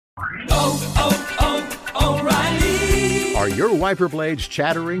O'Reilly. Are your wiper blades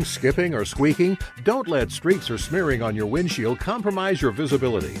chattering, skipping, or squeaking? Don't let streaks or smearing on your windshield compromise your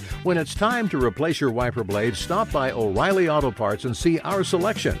visibility. When it's time to replace your wiper blades, stop by O'Reilly Auto Parts and see our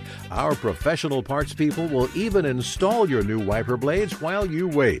selection. Our professional parts people will even install your new wiper blades while you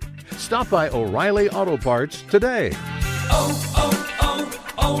wait. Stop by O'Reilly Auto Parts today.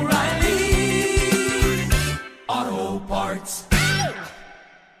 O'Reilly Auto Parts.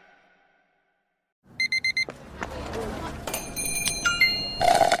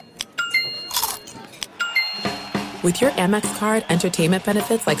 With your Amex card, entertainment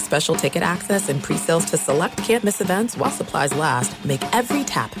benefits like special ticket access and pre-sales to select can't-miss events while supplies last make every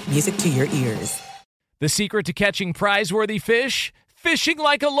tap music to your ears. The secret to catching prize-worthy fish? Fishing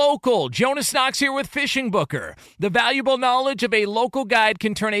like a local. Jonas Knox here with Fishing Booker. The valuable knowledge of a local guide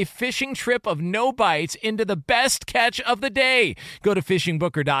can turn a fishing trip of no bites into the best catch of the day. Go to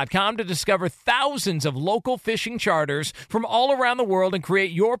fishingbooker.com to discover thousands of local fishing charters from all around the world and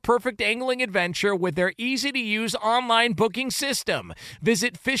create your perfect angling adventure with their easy-to-use online booking system.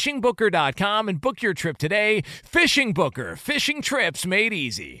 Visit fishingbooker.com and book your trip today. Fishing Booker. Fishing trips made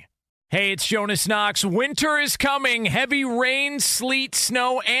easy. Hey, it's Jonas Knox. Winter is coming. Heavy rain, sleet,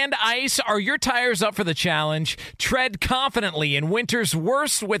 snow, and ice. Are your tires up for the challenge? Tread confidently in winter's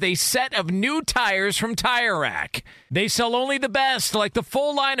worst with a set of new tires from Tire Rack. They sell only the best, like the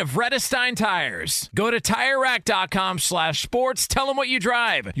full line of Redestein tires. Go to TireRack.com/sports. Tell them what you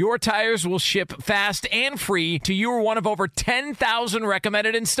drive. Your tires will ship fast and free to you or one of over 10,000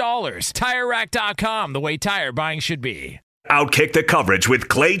 recommended installers. TireRack.com, the way tire buying should be. Outkick the coverage with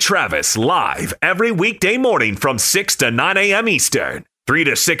Clay Travis live every weekday morning from 6 to 9 a.m. Eastern, 3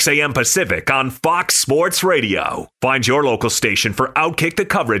 to 6 a.m. Pacific on Fox Sports Radio. Find your local station for Outkick the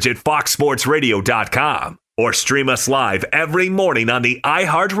coverage at foxsportsradio.com or stream us live every morning on the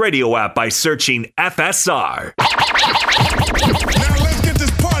iHeartRadio app by searching FSR. Now let's get this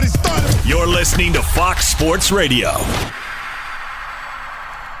party started. You're listening to Fox Sports Radio.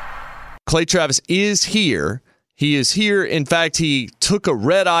 Clay Travis is here. He is here. In fact, he took a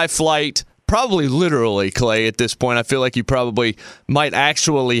red-eye flight, probably literally, Clay, at this point. I feel like you probably might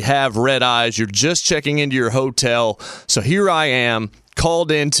actually have red eyes. You're just checking into your hotel. So here I am,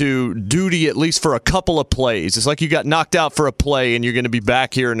 called into duty at least for a couple of plays. It's like you got knocked out for a play and you're going to be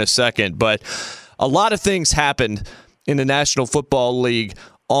back here in a second. But a lot of things happened in the National Football League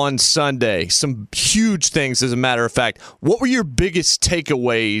on Sunday. Some huge things, as a matter of fact. What were your biggest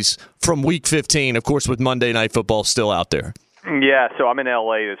takeaways from Week 15, of course, with Monday Night Football still out there? Yeah, so I'm in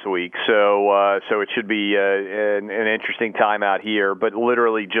L.A. this week, so it should be an interesting time out here. But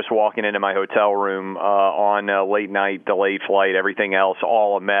literally just walking into my hotel room on a late night, delayed flight, everything else,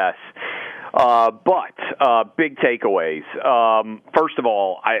 all a mess. But big takeaways. First of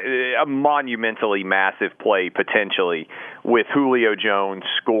all, a monumentally massive play potentially with Julio Jones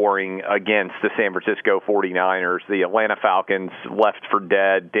scoring against the San Francisco 49ers. The Atlanta Falcons left for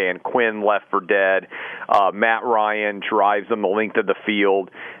dead. Dan Quinn left for dead. Matt Ryan drives them the length of the field.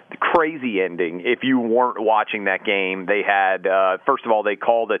 Crazy ending. If you weren't watching that game, they had, first of all, they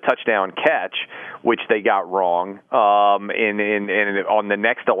called a touchdown catch, which they got wrong on the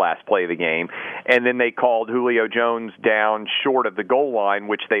next to last play of the game. And then they called Julio Jones down short of the goal line,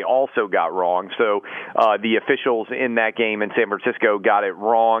 which they also got wrong. So the officials in that game in San Francisco got it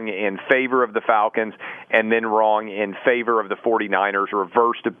wrong in favor of the Falcons and then wrong in favor of the 49ers,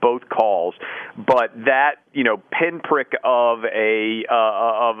 reversed both calls. But that, pinprick of a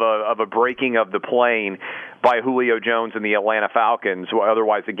breaking of the plane by Julio Jones and the Atlanta Falcons,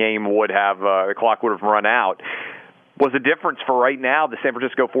 otherwise the game would have, the clock would have run out, was a difference for right now the San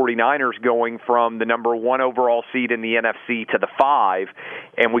Francisco 49ers going from the number 1 overall seed in the NFC to the 5.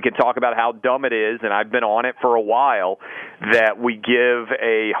 And we can talk about how dumb it is, and I've been on it for a while, that we give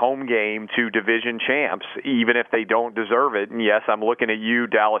a home game to division champs, even if they don't deserve it. And yes, I'm looking at you,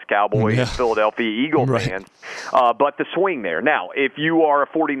 Dallas Cowboys and Philadelphia Eagles fans. But the swing there. Now, if you are a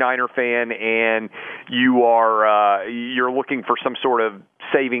 49er fan and you are you're looking for some sort of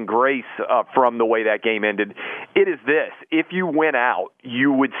saving grace from the way that game ended, it is this. If you win out,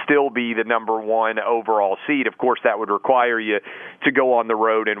 you would still be the number 1 overall seed. Of course, that would require you to go on the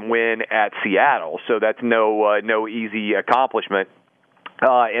road and win at Seattle. So that's no easy accomplishment.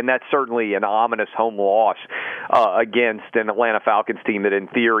 And that's certainly an ominous home loss against an Atlanta Falcons team that in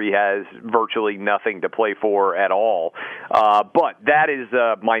theory has virtually nothing to play for at all. But that is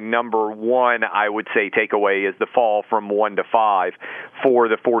my number one, I would say, takeaway is the fall from 1 to 5 for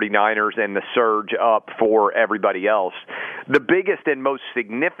the 49ers and the surge up for everybody else. The biggest and most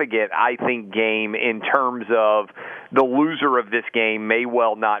significant, I think, game in terms of the loser of this game may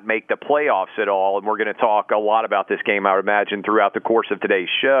well not make the playoffs at all, and we're going to talk a lot about this game, I would imagine, throughout the course of today's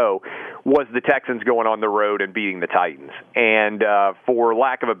show, was the Texans going on the road and beating the Titans. And for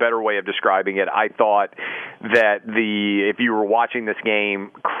lack of a better way of describing it, I thought that if you were watching this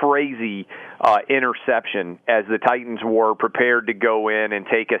game, crazy interception as the Titans were prepared to go in and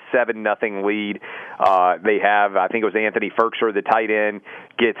take a 7-0 lead. They have, I think it was Anthony Ferkser, the tight end,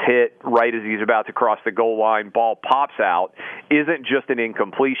 gets hit right as he's about to cross the goal line. Ball pops out. Isn't just an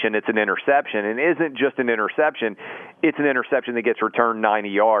incompletion, it's an interception. And isn't just an interception, it's an interception that gets returned 90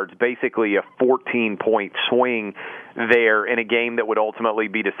 yards. Basically a 14-point swing there in a game that would ultimately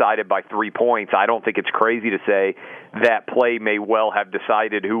be decided by 3 points. I don't think it's crazy to say that play may well have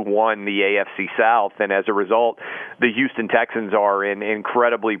decided who won the AFC South, and as a result, the Houston Texans are in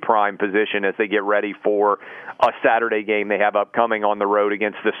incredibly prime position as they get ready for a Saturday game they have upcoming on the road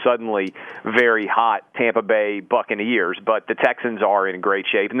against the suddenly very hot Tampa Bay Buccaneers. But the Texans are in great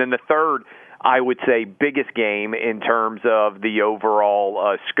shape. And then the third, I would say, biggest game in terms of the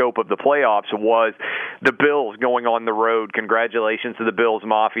overall scope of the playoffs was the Bills going on the road. Congratulations to the Bills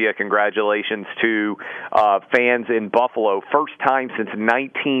Mafia. Congratulations to fans in Buffalo. First time since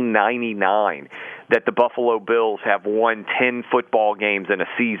 1999 that the Buffalo Bills have won 10 football games in a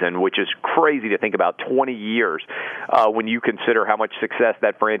season, which is crazy to think about. 20 years when you consider how much success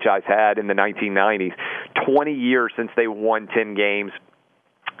that franchise had in the 1990s. 20 years since they won 10 games.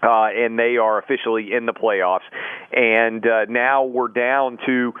 And they are officially in the playoffs. And now we're down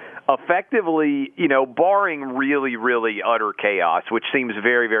to effectively, barring really, really utter chaos, which seems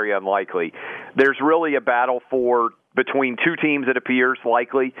very, very unlikely, there's really a battle between two teams, it appears,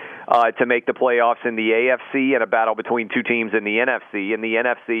 likely to make the playoffs in the AFC, and a battle between two teams in the NFC. In the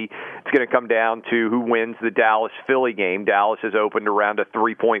NFC, it's going to come down to who wins the Dallas-Philly game. Dallas is opened around a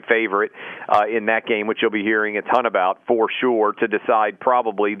 3-point favorite in that game, which you'll be hearing a ton about for sure, to decide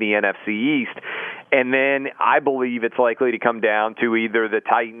probably the NFC East. And then I believe it's likely to come down to either the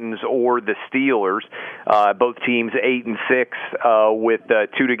Titans or the Steelers. Both teams 8-6 with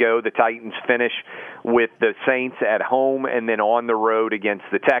 2 to go. The Titans finish with the Saints at home, and then on the road against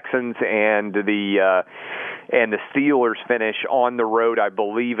the Texans, and the Steelers finish on the road, I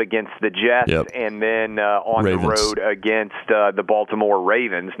believe, against the Jets, and then on Ravens. The road against the Baltimore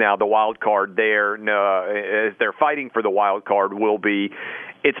Ravens. Now, the wild card there, as they're fighting for the wild card, will be,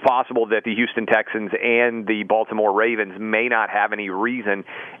 it's possible that the Houston Texans and the Baltimore Ravens may not have any reason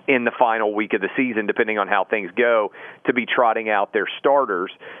in the final week of the season, depending on how things go, to be trotting out their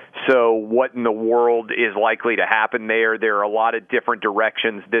starters. So what in the world is likely to happen there? There are a lot of different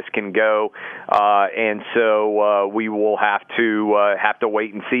directions this can go, and so we will have to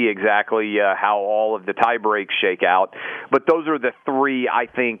wait and see exactly how all of the tie breaks shake out. But those are the three, I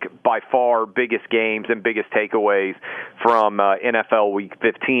think, by far biggest games and biggest takeaways from NFL Week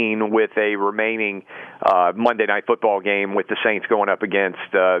 15, with a remaining Monday Night Football game with the Saints going up against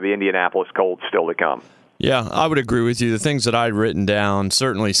the Indianapolis Colts still to come. Yeah, I would agree with you. The things that I'd written down,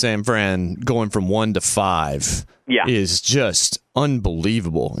 certainly San Fran going from 1 to 5 is just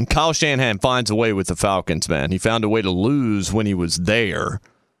unbelievable. And Kyle Shanahan finds a way with the Falcons, man. He found a way to lose when he was there,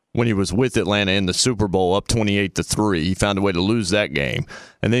 when he was with Atlanta in the Super Bowl up 28-3. He found a way to lose that game.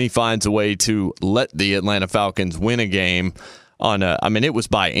 And then he finds a way to let the Atlanta Falcons win a game it was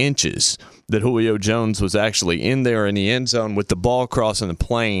by inches that Julio Jones was actually in there in the end zone with the ball crossing the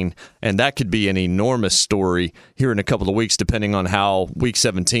plane, and that could be an enormous story here in a couple of weeks, depending on how Week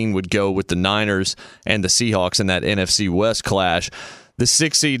 17 would go with the Niners and the Seahawks in that NFC West clash. The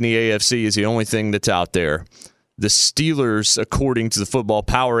 6th seed in the AFC is the only thing that's out there. The Steelers, according to the Football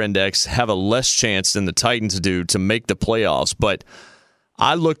Power Index, have a less chance than the Titans do to make the playoffs, but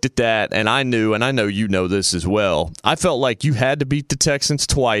I looked at that, and I knew, and I know you know this as well, I felt like you had to beat the Texans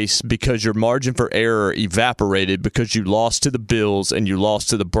twice because your margin for error evaporated because you lost to the Bills and you lost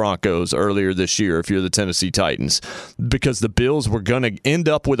to the Broncos earlier this year if you're the Tennessee Titans, because the Bills were going to end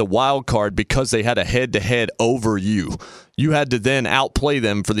up with a wild card because they had a head-to-head over you. You had to then outplay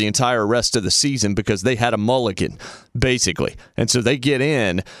them for the entire rest of the season because they had a mulligan, basically. And so they get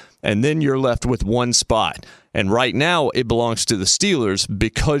in, and then you're left with one spot. And right now, it belongs to the Steelers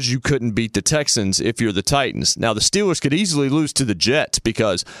because you couldn't beat the Texans if you're the Titans. Now, the Steelers could easily lose to the Jets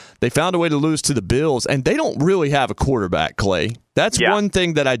because they found a way to lose to the Bills, and they don't really have a quarterback, Clay. That's one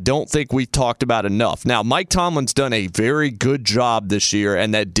thing that I don't think we've talked about enough. Now, Mike Tomlin's done a very good job this year,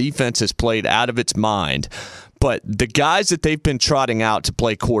 and that defense has played out of its mind. But the guys that they've been trotting out to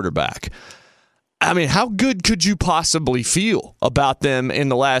play quarterback, I mean, how good could you possibly feel about them in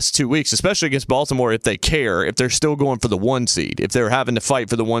the last 2 weeks, especially against Baltimore if they care, if they're still going for the 1 seed? If they're having to fight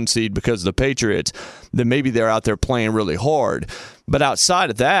for the 1 seed because of the Patriots, then maybe they're out there playing really hard. But outside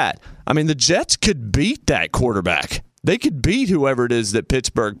of that, I mean, the Jets could beat that quarterback. They could beat whoever it is that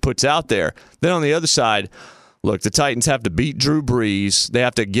Pittsburgh puts out there. Then on the other side, look, the Titans have to beat Drew Brees. They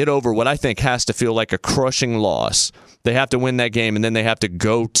have to get over what I think has to feel like a crushing loss. They have to win that game, and then they have to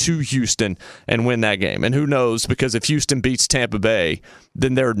go to Houston and win that game. And who knows, because if Houston beats Tampa Bay,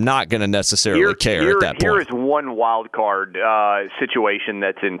 then they're not going to necessarily care at that point. Here is one wild card situation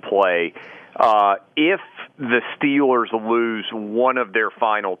that's in play. If the Steelers lose one of their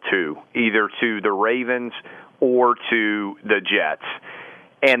final two, either to the Ravens or to the Jets,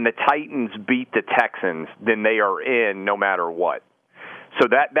 and the Titans beat the Texans, then they are in no matter what. So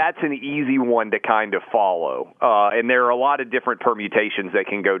that's an easy one to kind of follow. And there are a lot of different permutations that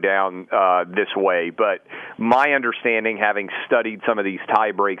can go down this way. But my understanding, having studied some of these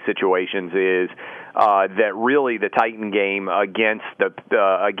tie-break situations, is that really the Titan game against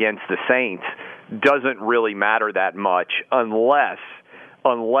the Saints doesn't really matter that much unless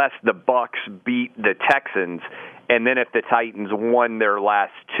the Bucs beat the Texans. And then if the Titans won their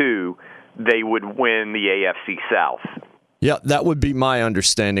last two, they would win the AFC South. Yeah, that would be my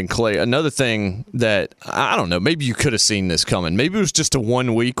understanding, Clay. Another thing that, I don't know, maybe you could have seen this coming. Maybe it was just a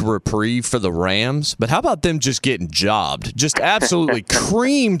 1 week reprieve for the Rams, but how about them just getting jobbed? Just absolutely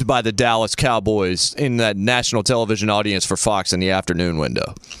creamed by the Dallas Cowboys in that national television audience for Fox in the afternoon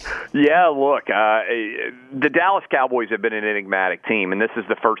window. Yeah, look, the Dallas Cowboys have been an enigmatic team, and this is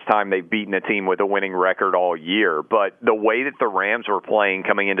the first time they've beaten a team with a winning record all year. But the way that the Rams were playing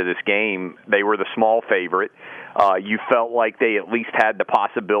coming into this game, they were the small favorite. You felt like they at least had the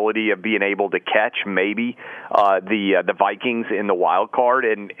possibility of being able to catch maybe the Vikings in the wild card.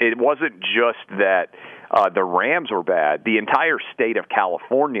 And it wasn't just that the Rams were bad. The entire state of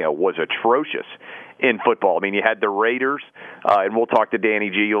California was atrocious in football. I mean, you had the Raiders, and we'll talk to Danny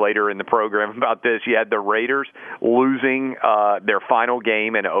G later in the program about this. You had the Raiders losing their final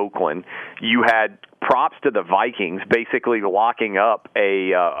game in Oakland. You had props to the Vikings basically locking up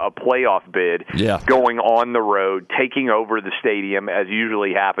a playoff bid, going on the road, taking over the stadium, as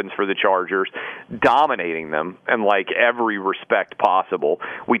usually happens for the Chargers, dominating them in like every respect possible.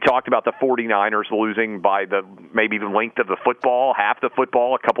 We talked about the 49ers losing by maybe the length of the football, half the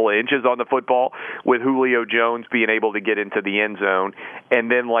football, a couple of inches on the football, with Julio Jones being able to get into the end zone.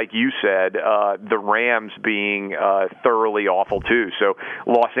 And then, like you said, the Rams being thoroughly awful too. So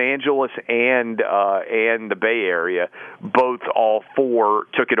Los Angeles and the Bay Area, all four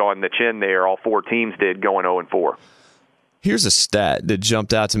took it on the chin there. All four teams did, going 0-4. Here's a stat that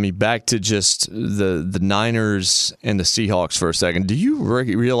jumped out to me, back to just the Niners and the Seahawks for a second. Do you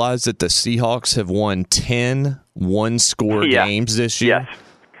realize that the Seahawks have won 10 one-score games this year? Yes.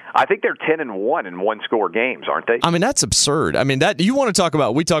 I think they're 10-1 in one-score games, aren't they? I mean, that's absurd. I mean, that you want to talk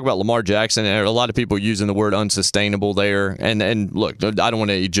about? We talk about Lamar Jackson, and a lot of people using the word unsustainable there. And look, I don't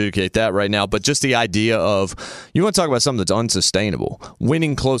want to adjudicate that right now, but just the idea of, you want to talk about something that's unsustainable,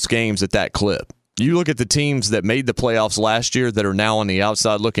 winning close games at that clip. You look at the teams that made the playoffs last year that are now on the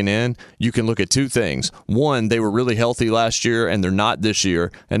outside looking in, you can look at two things. One, they were really healthy last year, and they're not this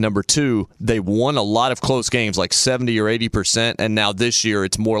year. And number two, they won a lot of close games, like 70 or 80%, and now this year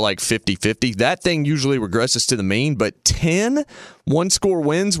it's more like 50-50. That thing usually regresses to the mean, but 10 one-score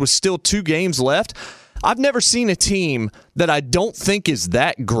wins with still 2 games left? I've never seen a team that I don't think is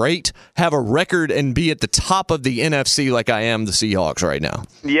that great have a record and be at the top of the NFC like I am the Seahawks right now.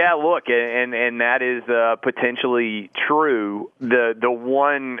 Yeah, look, and that is potentially true. The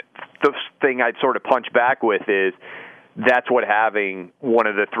thing I'd sort of punch back with is, that's what having one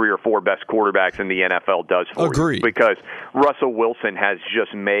of the 3 or 4 best quarterbacks in the NFL does for you. Because Russell Wilson has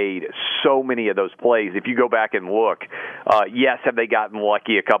just made so many of those plays. If you go back and look, yes, have they gotten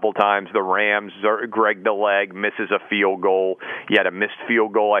lucky a couple times? The Rams, Greg the Leg misses a field goal. You had a missed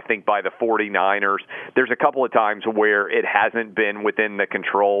field goal, I think, by the 49ers. There's a couple of times where it hasn't been within the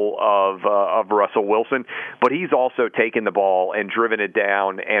control of Russell Wilson, but he's also taken the ball and driven it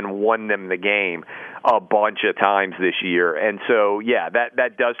down and won them the game. a bunch of times this year. And so, yeah,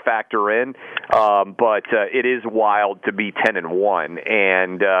 that does factor in. But it is wild to be 10-1.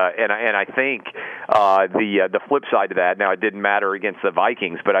 And I think the flip side to that, now it didn't matter against the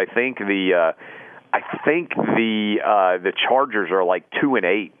Vikings, but I think the Chargers are like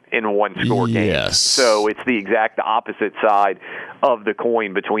 2-8 in one-score games. Yes. So it's the exact opposite side of the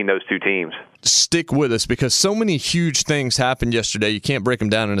coin between those two teams. Stick with us because so many huge things happened yesterday. You can't break them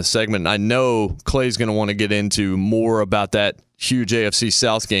down in a segment. I know Clay's going to want to get into more about that huge AFC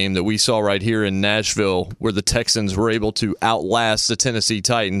South game that we saw right here in Nashville where the Texans were able to outlast the Tennessee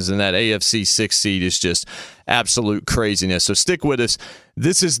Titans, and that AFC 6 seed is just absolute craziness. So stick with us.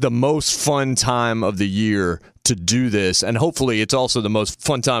 This is the most fun time of the year to do this, and hopefully it's also the most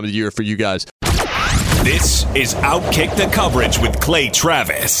fun time of the year for you guys. This is Outkick the Coverage with Clay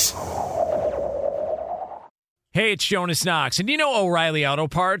Travis. Hey, it's Jonas Knox, and you know O'Reilly Auto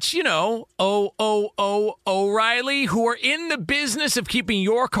Parts. You know, O'Reilly, who are in the business of keeping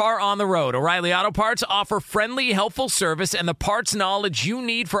your car on the road. O'Reilly Auto Parts offer friendly, helpful service and the parts knowledge you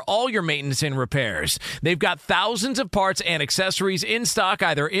need for all your maintenance and repairs. They've got thousands of parts and accessories in stock,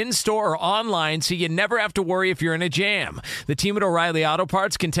 either in-store or online, so you never have to worry if you're in a jam. The team at O'Reilly Auto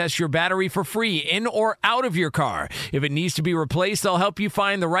Parts can test your battery for free in or out of your car. If it needs to be replaced, they'll help you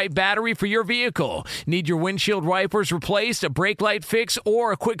find the right battery for your vehicle. Need your windshield wipers replaced, a brake light fix,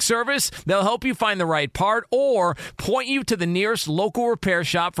 or a quick service? They'll help you find the right part or point you to the nearest local repair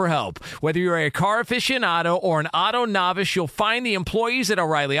shop for help. Whether you're a car aficionado or an auto novice, you'll find the employees at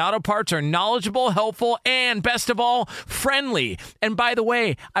O'Reilly Auto Parts are knowledgeable, helpful, and best of all, friendly. And by the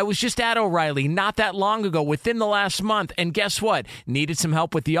way, I was just at O'Reilly not that long ago, within the last month, and guess what? Needed some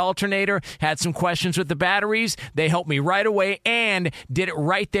help with the alternator, had some questions with the batteries. They helped me right away and did it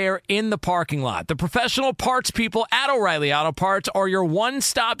right there in the parking lot. The professional parts people at O'Reilly Auto Parts are your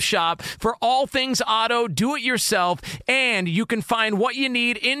one-stop shop for all things auto, do-it-yourself, and you can find what you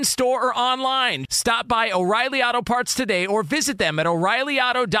need in-store or online. Stop by O'Reilly Auto Parts today or visit them at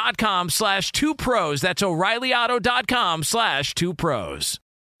O'ReillyAuto.com/2pros. That's O'ReillyAuto.com/2pros.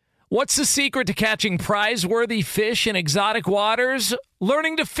 What's the secret to catching prize-worthy fish in exotic waters?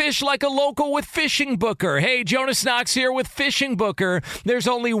 Learning to fish like a local with Fishing Booker. Hey, Jonas Knox here with Fishing Booker. There's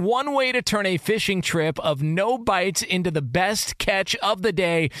only one way to turn a fishing trip of no bites into the best catch of the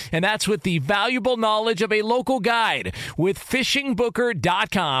day, and that's with the valuable knowledge of a local guide. With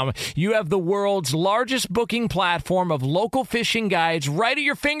FishingBooker.com, you have the world's largest booking platform of local fishing guides right at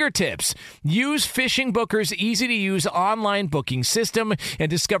your fingertips. Use Fishing Booker's easy-to-use online booking system and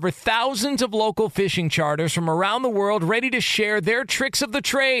discover thousands of local fishing charters from around the world ready to share their tricks of the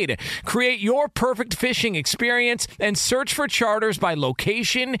trade. Create your perfect fishing experience and search for charters by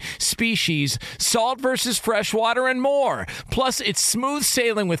location, species, salt versus freshwater, and more. Plus, it's smooth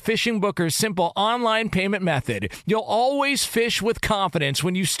sailing with Fishing Booker's simple online payment method. You'll always fish with confidence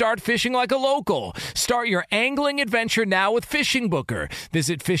when you start fishing like a local. Start your angling adventure now with Fishing Booker.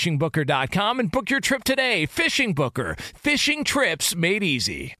 Visit FishingBooker.com and book your trip today. Fishing Booker. Fishing trips made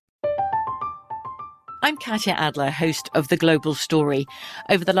easy. I'm Katya Adler, host of The Global Story.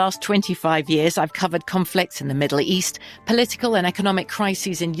 Over the last 25 years, I've covered conflicts in the Middle East, political and economic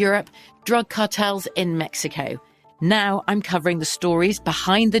crises in Europe, drug cartels in Mexico. Now I'm covering the stories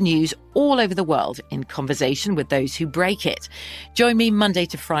behind the news all over the world in conversation with those who break it. Join me Monday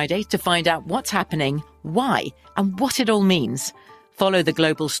to Friday to find out what's happening, why, and what it all means. Follow The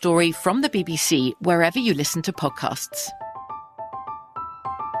Global Story from the BBC wherever you listen to podcasts.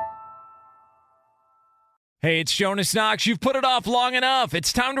 Hey, it's Jonas Knox. You've put it off long enough.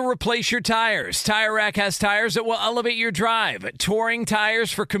 It's time to replace your tires. Tire Rack has tires that will elevate your drive. Touring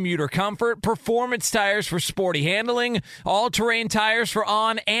tires for commuter comfort, performance tires for sporty handling, all-terrain tires for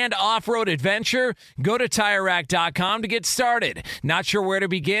on- and off-road adventure. Go to TireRack.com to get started. Not sure where to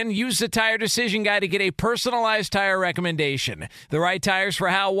begin? Use the Tire Decision Guide to get a personalized tire recommendation. The right tires for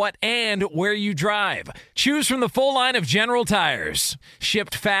how, what, and where you drive. Choose from the full line of General Tires.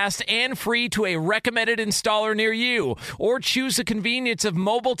 Shipped fast and free to a recommended installer near you, or choose the convenience of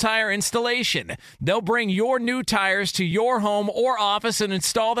mobile tire installation. They'll bring your new tires to your home or office and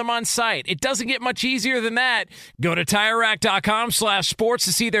install them on site. It doesn't get much easier than that. Go to TireRack.com/sports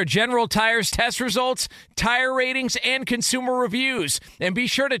to see their General Tires test results, tire ratings, and consumer reviews. And be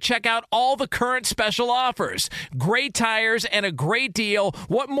sure to check out all the current special offers. Great tires and a great deal.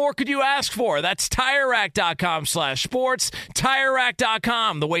 What more could you ask for? That's TireRack.com/sports.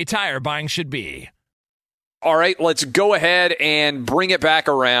 TireRack.com, the way tire buying should be. All right, let's go ahead and bring it back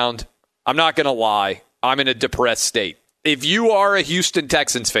around. I'm not going to lie. I'm in a depressed state. If you are a Houston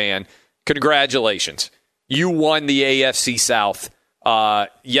Texans fan, congratulations. You won the AFC South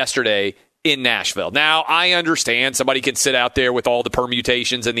yesterday, in Nashville. Now, I understand somebody can sit out there with all the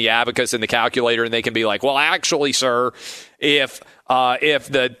permutations and the abacus and the calculator, and they can be like, well, actually, sir, if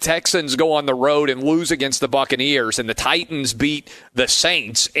the Texans go on the road and lose against the Buccaneers and the Titans beat the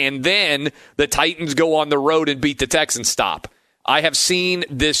Saints, and then the Titans go on the road and beat the Texans, stop. I have seen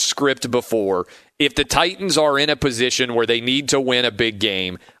this script before. If the Titans are in a position where they need to win a big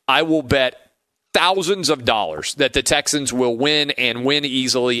game, I will bet thousands of dollars that the Texans will win and win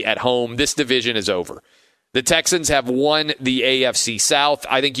easily at home. This division is over. The Texans have won the AFC South.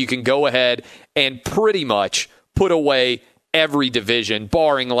 I think you can go ahead and pretty much put away every division,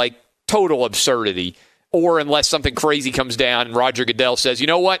 barring like total absurdity, or unless something crazy comes down and Roger Goodell says, you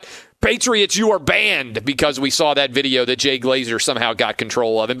know what, Patriots, you are banned, because we saw that video that Jay Glazer somehow got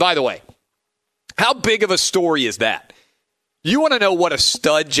control of. And by the way, how big of a story is that? You want to know what a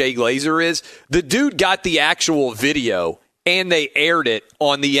stud Jay Glazer is? The dude got the actual video, and they aired it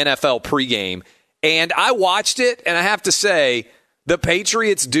on the NFL pregame. And I watched it, and I have to say, the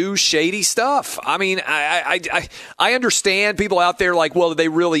Patriots do shady stuff. I mean, I understand people out there like, well, they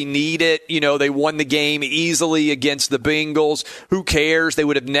really need it. You know, they won the game easily against the Bengals. Who cares? They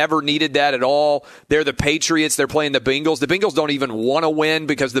would have never needed that at all. They're the Patriots. They're playing the Bengals. The Bengals don't even want to win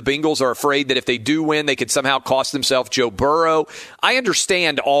because the Bengals are afraid that if they do win, they could somehow cost themselves Joe Burrow. I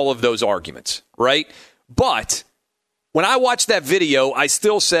understand all of those arguments, right? But when I watched that video, I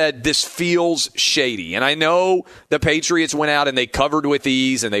still said this feels shady. And I know the Patriots went out and they covered with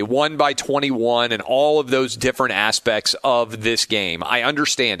ease and they won by 21 and all of those different aspects of this game. I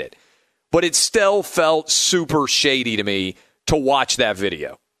understand it. But it still felt super shady to me to watch that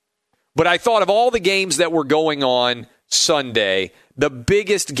video. But I thought of all the games that were going on Sunday, the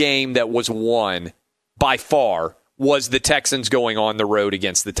biggest game that was won by far was the Texans going on the road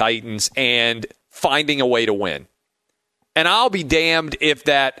against the Titans and finding a way to win. And I'll be damned if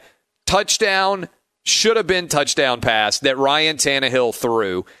that touchdown should have been touchdown pass that Ryan Tannehill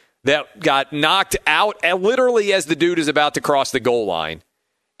threw that got knocked out literally as the dude is about to cross the goal line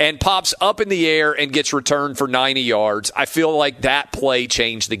and pops up in the air and gets returned for 90 yards. I feel like that play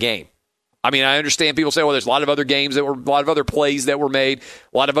changed the game. I mean, I understand people say, well, there's a lot of other games a lot of other plays that were made,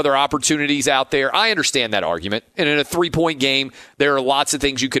 a lot of other opportunities out there. I understand that argument. And in a 3-point game, there are lots of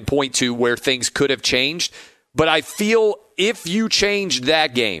things you could point to where things could have changed. But I feel if you change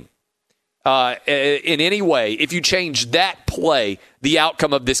that game in any way, if you change that play, the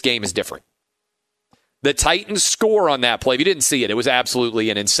outcome of this game is different. The Titans score on that play. If you didn't see it, it was absolutely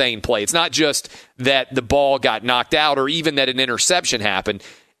an insane play. It's not just that the ball got knocked out or even that an interception happened.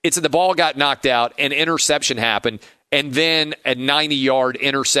 It's that the ball got knocked out, an interception happened, and then a 90-yard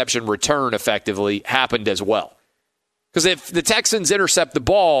interception return effectively happened as well. Because if the Texans intercept the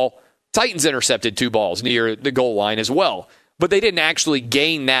ball, Titans intercepted 2 balls near the goal line as well. But they didn't actually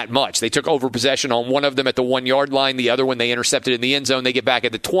gain that much. They took over possession on one of them at the 1-yard line. The other one they intercepted in the end zone. They get back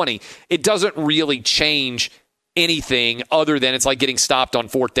at the 20. It doesn't really change anything other than it's like getting stopped on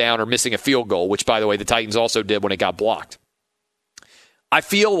 4th down or missing a field goal, which, by the way, the Titans also did when it got blocked. I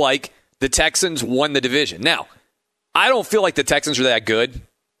feel like the Texans won the division. Now, I don't feel like the Texans are that good. I'm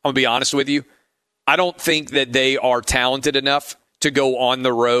going to be honest with you. I don't think that they are talented enough to go on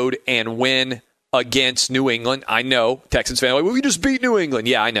the road and win against New England. I know, Texans fan, like, well, we just beat New England.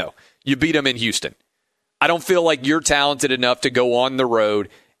 Yeah, I know. You beat them in Houston. I don't feel like you're talented enough to go on the road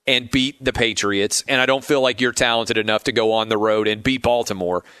and beat the Patriots, and I don't feel like you're talented enough to go on the road and beat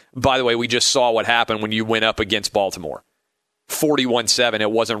Baltimore. By the way, we just saw what happened when you went up against Baltimore. 41-7,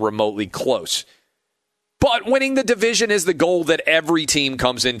 it wasn't remotely close. But winning the division is the goal that every team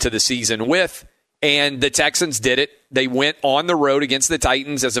comes into the season with. And the Texans did it. They went on the road against the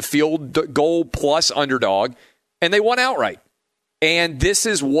Titans as a field goal plus underdog, and they won outright. And this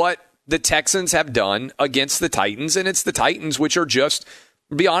is what the Texans have done against the Titans, and it's the Titans, which are just,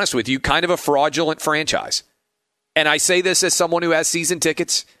 to be honest with you, kind of a fraudulent franchise. And I say this as someone who has season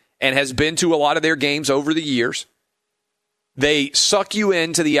tickets and has been to a lot of their games over the years. They suck you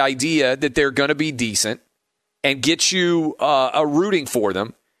into the idea that they're going to be decent and get you a rooting for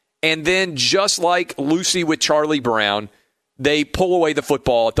them. And then, just like Lucy with Charlie Brown, they pull away the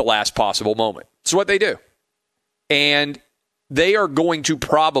football at the last possible moment. It's what they do. And they are going to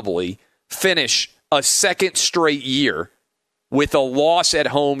probably finish a second straight year with a loss at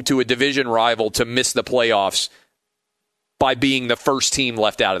home to a division rival to miss the playoffs by being the first team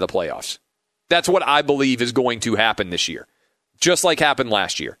left out of the playoffs. That's what I believe is going to happen this year, just like happened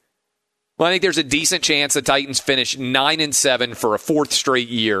last year. Well, I think there's a decent chance the Titans finish 9-7 for a 4th straight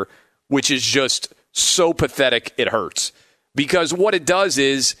year, which is just so pathetic it hurts. Because what it does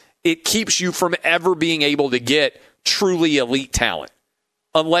is it keeps you from ever being able to get truly elite talent.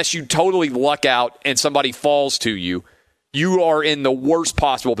 unless you totally luck out and somebody falls to you, you are in the worst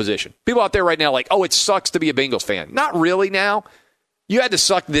possible position. People out there right now like, oh, it sucks to be a Bengals fan. Not really now. You had to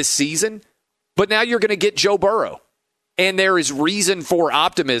suck this season, but now you're going to get Joe Burrow. And there is reason for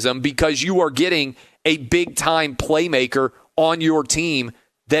optimism because you are getting a big-time playmaker on your team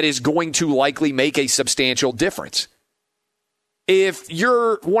that is going to likely make a substantial difference. If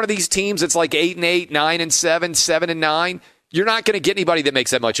you're one of these teams that's like 8-8, 9-7, 7-9, you're not going to get anybody that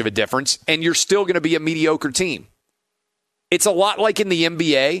makes that much of a difference, and you're still going to be a mediocre team. It's a lot like in the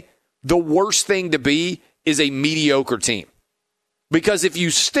NBA. The worst thing to be is a mediocre team. Because if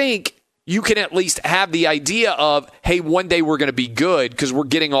you stink, you can at least have the idea of, hey, one day we're going to be good because we're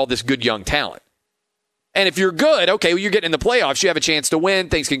getting all this good young talent. And if you're good, okay, well, you're getting in the playoffs. You have a chance to win.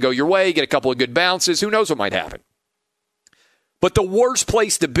 Things can go your way. Get a couple of good bounces. Who knows what might happen? But the worst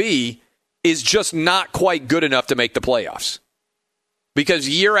place to be is just not quite good enough to make the playoffs. Because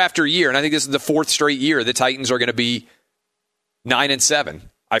year after year, and I think this is the fourth straight year, the Titans are going to be 9-7.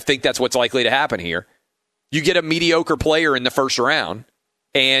 I think that's what's likely to happen here. You get a mediocre player in the first round,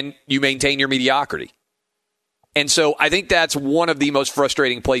 and you maintain your mediocrity. And so I think that's one of the most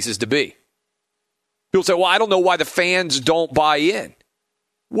frustrating places to be. People say, well, I don't know why the fans don't buy in.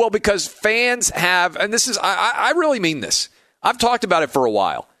 Well, because fans have, and this is, I really mean this. I've talked about it for a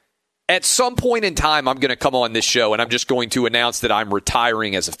while. At some point in time, I'm going to come on this show and I'm just going to announce that I'm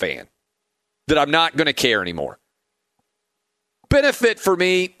retiring as a fan, that I'm not going to care anymore. Benefit for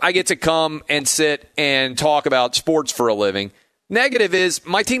me, I get to come and sit and talk about sports for a living. Negative is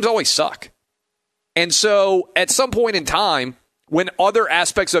my teams always suck. And so at some point in time, when other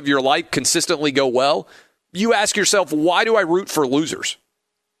aspects of your life consistently go well, you ask yourself, why do I root for losers?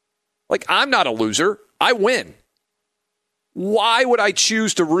 Like, I'm not a loser. I win. Why would I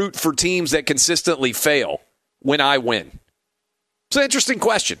choose to root for teams that consistently fail when I win? It's an interesting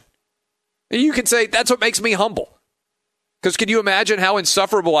question. And you can say, that's what makes me humble. Because can you imagine how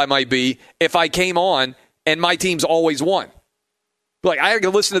insufferable I might be if I came on and my teams always won? Like, I had to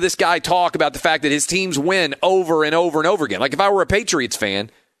listen to this guy talk about the fact that his teams win over and over and over again. Like, if I were a Patriots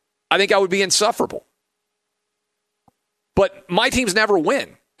fan, I think I would be insufferable. But my teams never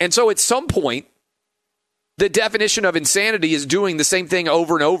win. And so at some point, the definition of insanity is doing the same thing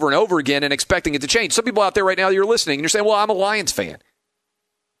over and over and over again and expecting it to change. Some people out there right now, you're listening, and you're saying, well, I'm a Lions fan,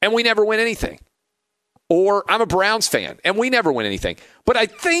 and we never win anything. Or I'm a Browns fan, and we never win anything. But I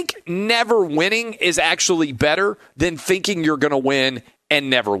think never winning is actually better than thinking you're going to win and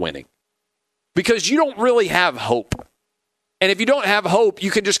never winning. Because you don't really have hope. And if you don't have hope,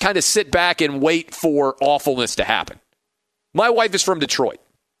 you can just kind of sit back and wait for awfulness to happen. My wife is from Detroit.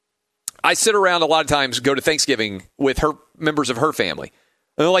 I sit around a lot of times, go to Thanksgiving with her members of her family.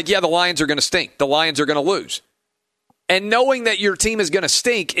 And they're like, yeah, the Lions are going to stink. The Lions are going to lose. And knowing that your team is going to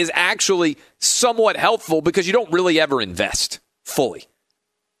stink is actually somewhat helpful because you don't really ever invest fully.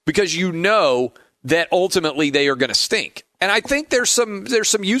 Because you know that ultimately they are going to stink. And I think there's some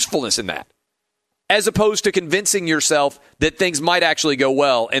usefulness in that. As opposed to convincing yourself that things might actually go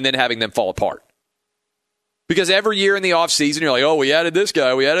well and then having them fall apart. Because every year in the offseason, you're like, oh, we added this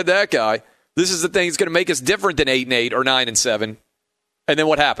guy, we added that guy. This is the thing that's going to make us different than 8-8 or 9-7. And then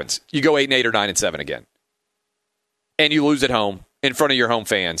what happens? You go 8-8 or 9-7 again. And you lose at home in front of your home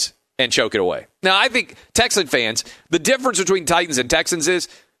fans and choke it away. Now, I think Texan fans, the difference between Titans and Texans is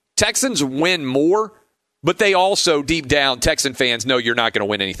Texans win more, but they also, deep down, Texan fans know you're not going to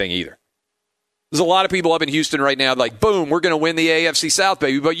win anything either. There's a lot of people up in Houston right now like, boom, we're going to win the AFC South,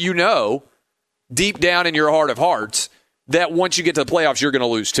 baby. But you know, deep down in your heart of hearts, that once you get to the playoffs, you're going to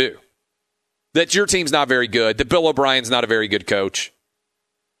lose too. That your team's not very good, that Bill O'Brien's not a very good coach,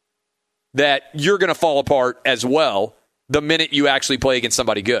 that you're going to fall apart as well the minute you actually play against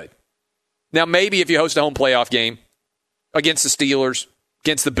somebody good. Now, maybe if you host a home playoff game against the Steelers,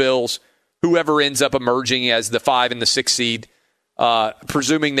 against the Bills, whoever ends up emerging as the 5 and the 6 seed,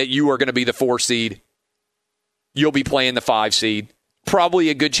 presuming that you are going to be the 4 seed, you'll be playing the 5 seed. Probably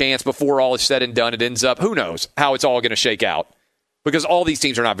a good chance before all is said and done, it ends up, who knows how it's all going to shake out. Because all these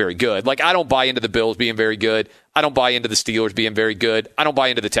teams are not very good. Like, I don't buy into the Bills being very good. I don't buy into the Steelers being very good. I don't buy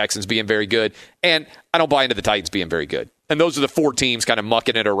into the Texans being very good. And I don't buy into the Titans being very good. And those are the 4 teams kind of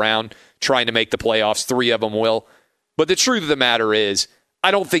mucking it around, trying to make the playoffs. 3 of them will. But the truth of the matter is, I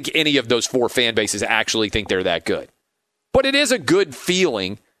don't think any of those 4 fan bases actually think they're that good. But it is a good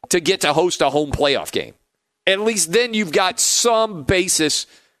feeling to get to host a home playoff game. At least then you've got some basis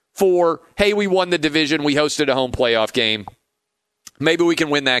for, hey, we won the division. We hosted a home playoff game. Maybe we can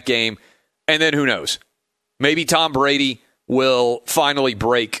win that game, and then who knows? Maybe Tom Brady will finally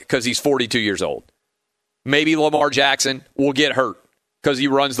break because he's 42 years old. Maybe Lamar Jackson will get hurt, because he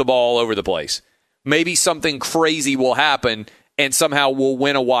runs the ball all over the place. Maybe something crazy will happen and somehow we'll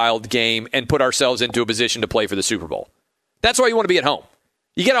win a wild game and put ourselves into a position to play for the Super Bowl. That's why you want to be at home.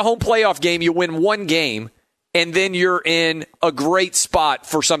 You get a home playoff game, you win one game, and then you're in a great spot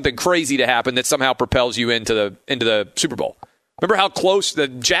for something crazy to happen that somehow propels you into the Super Bowl. Remember how close the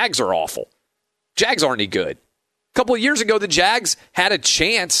Jags are awful. Jags aren't any good. A couple of years ago, the Jags had a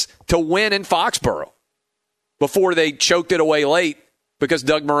chance to win in Foxborough before they choked it away late because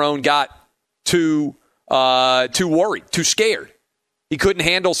Doug Marrone got too worried, too scared. He couldn't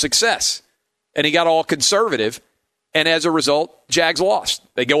handle success, and he got all conservative, and as a result, Jags lost.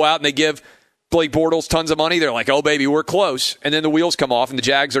 They go out and they give Blake Bortles tons of money. They're like, oh, baby, we're close. And then the wheels come off, and the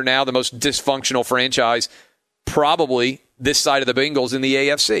Jags are now the most dysfunctional franchise probably this side of the Bengals in the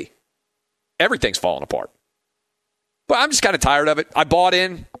AFC. Everything's falling apart. But I'm just kind of tired of it. I bought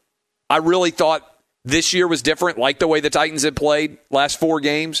in. I really thought this year was different, like the way the Titans had played last 4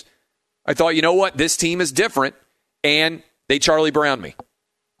 games. I thought, you know what? This team is different, and they Charlie Browned me.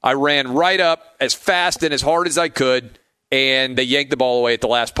 I ran right up as fast and as hard as I could, and they yanked the ball away at the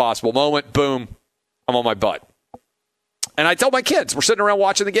last possible moment. Boom, I'm on my butt. And I tell my kids, we're sitting around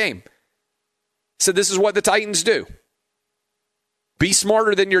watching the game. So this is what the Titans do. Be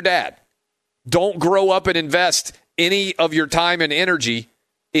smarter than your dad. Don't grow up and invest any of your time and energy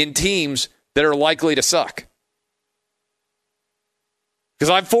in teams that are likely to suck.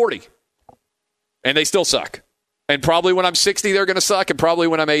 Because I'm 40, and they still suck. And probably when I'm 60, they're going to suck, and probably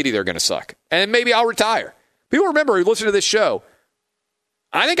when I'm 80, they're going to suck. And maybe I'll retire. People remember who listen to this show.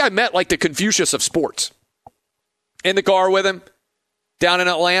 I think I met like the Confucius of sports. In the car with him, down in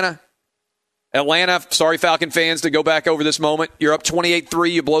Atlanta. Atlanta, sorry Falcon fans to go back over this moment. You're up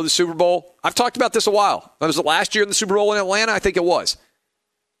 28-3, you blow the Super Bowl. I've talked about this a while. Was it last year in the Super Bowl in Atlanta? I think it was.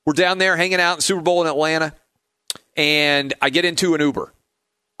 We're down there hanging out in the Super Bowl in Atlanta, and I get into an Uber.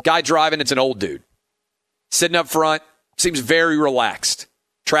 Guy driving, it's an old dude. Sitting up front, seems very relaxed.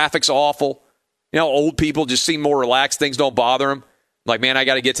 Traffic's awful. You know, old people just seem more relaxed. Things don't bother them. I'm like, man, I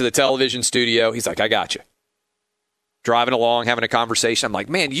got to get to the television studio. He's like, I got you. Driving along, having a conversation. I'm like,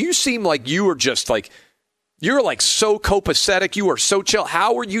 man, you seem like you are just like, you're like so copacetic. You are so chill.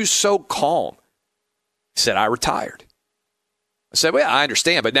 How are you so calm? He said, I retired. I said, well, I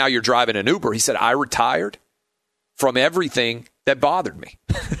understand, but now you're driving an Uber. He said, I retired from everything that bothered me.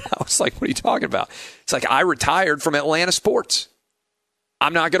 I was like, what are you talking about? It's like, I retired from Atlanta sports.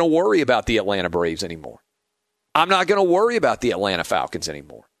 I'm not going to worry about the Atlanta Braves anymore. I'm not going to worry about the Atlanta Falcons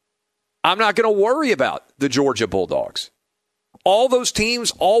anymore. I'm not going to worry about the Georgia Bulldogs. All those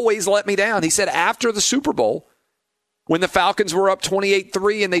teams always let me down. He said after the Super Bowl, when the Falcons were up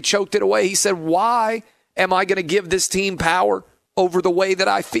 28-3 and they choked it away, he said, why am I going to give this team power over the way that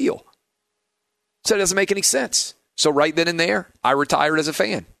I feel? He said it doesn't make any sense. So right then and there, I retired as a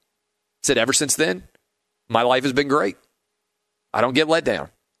fan. He said ever since then, my life has been great. I don't get let down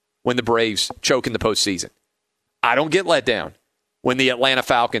when the Braves choke in the postseason. I don't get let down when the Atlanta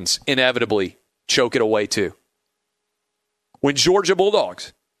Falcons inevitably choke it away too. When Georgia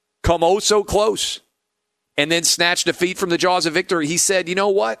Bulldogs come oh so close and then snatch defeat from the jaws of victory, he said, you know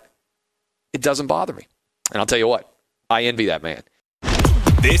what? It doesn't bother me. And I'll tell you what, I envy that man.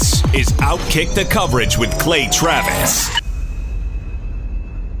 This is Outkick the Coverage with Clay Travis.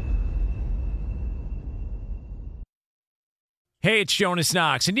 Hey, it's Jonas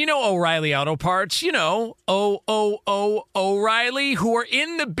Knox, and you know O'Reilly Auto Parts. You know, O'Reilly, who are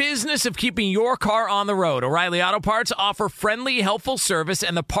in the business of keeping your car on the road. O'Reilly Auto Parts offer friendly, helpful service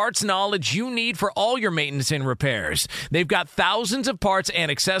and the parts knowledge you need for all your maintenance and repairs. They've got thousands of parts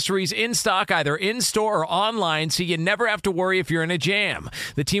and accessories in stock, either in-store or online, so you never have to worry if you're in a jam.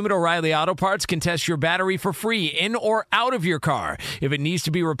 The team at O'Reilly Auto Parts can test your battery for free in or out of your car. If it needs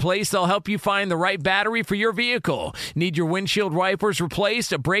to be replaced, they'll help you find the right battery for your vehicle. Need your windshield wipers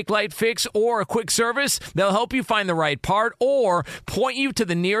replaced, a brake light fix, or a quick service? They'll help you find the right part or point you to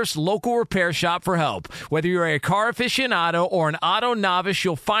the nearest local repair shop for help. Whether you're a car aficionado or an auto novice,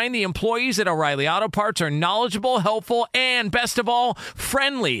 you'll find the employees at O'Reilly Auto Parts are knowledgeable, helpful, and best of all,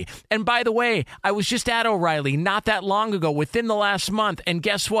 friendly. And by the way, I was just at O'Reilly not that long ago, within the last month, and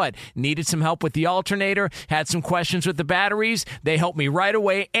guess what? Needed some help with the alternator, had some questions with the batteries. They helped me right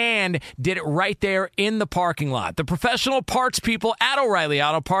away and did it right there in the parking lot. The professional parts people at O'Reilly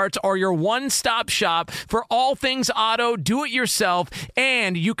Auto Parts are your one-stop shop for all things auto, do-it-yourself,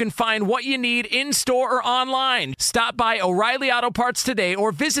 and you can find what you need in-store or online. Stop by O'Reilly Auto Parts today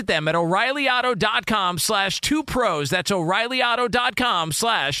or visit them at O'ReillyAuto.com/2pros. That's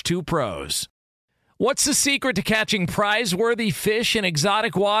O'ReillyAuto.com/2pros. What's the secret to catching prize-worthy fish in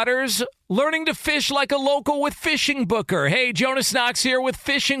exotic waters? Learning to fish like a local with Fishing Booker. Hey, Jonas Knox here with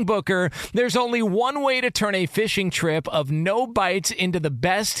Fishing Booker. There's only one way to turn a fishing trip of no bites into the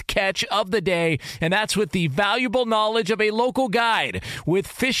best catch of the day, and that's with the valuable knowledge of a local guide. With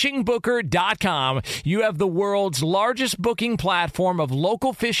fishingbooker.com, you have the world's largest booking platform of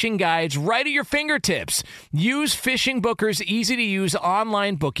local fishing guides right at your fingertips. Use Fishing Booker's easy-to-use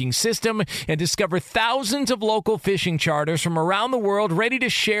online booking system and discover thousands of local fishing charters from around the world ready to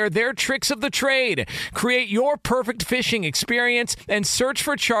share their tricks of the trade. Create your perfect fishing experience and search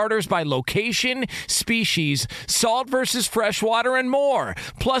for charters by location, species, salt versus freshwater, and more.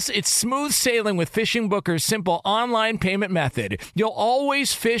 Plus, it's smooth sailing with Fishing Booker's simple online payment method. You'll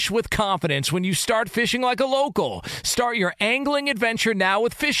always fish with confidence when you start fishing like a local. Start your angling adventure now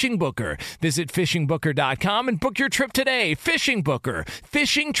with Fishing Booker. Visit fishingbooker.com and book your trip today. Fishing Booker.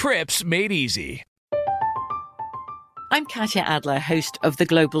 Fishing trips made easy. I'm Katya Adler, host of The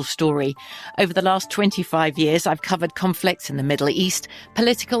Global Story. Over the last 25 years, I've covered conflicts in the Middle East,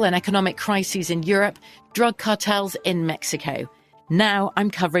 political and economic crises in Europe, drug cartels in Mexico. Now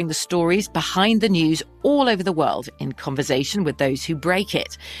I'm covering the stories behind the news all over the world in conversation with those who break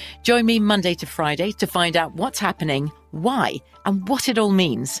it. Join me Monday to Friday to find out what's happening, why, and what it all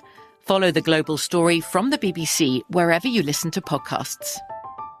means. Follow The Global Story from the BBC wherever you listen to podcasts.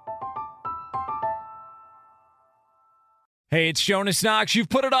 Hey, it's Jonas Knox. You've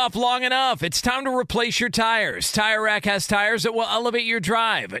put it off long enough. It's time to replace your tires. Tire Rack has tires that will elevate your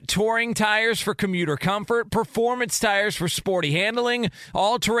drive. Touring tires for commuter comfort, performance tires for sporty handling,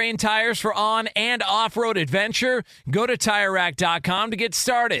 all-terrain tires for on- and off-road adventure. Go to TireRack.com to get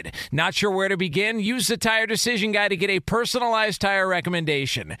started. Not sure where to begin? Use the Tire Decision Guide to get a personalized tire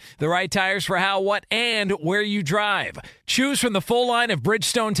recommendation. The right tires for how, what, and where you drive. Choose from the full line of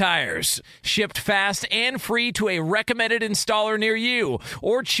Bridgestone tires. Shipped fast and free to a recommended installer near you,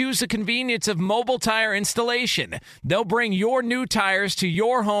 or choose the convenience of mobile tire installation. They'll bring your new tires to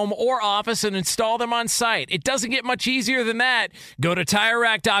your home or office and install them on site. It doesn't get much easier than that. Go to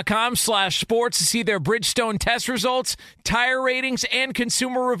TireRack.com/sports to see their Bridgestone test results, tire ratings, and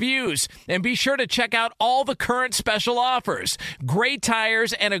consumer reviews. And be sure to check out all the current special offers. Great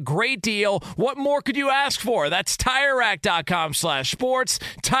tires and a great deal. What more could you ask for? That's TireRack.com/sports.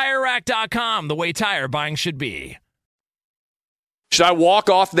 TireRack.com, the way tire buying should be. Should I walk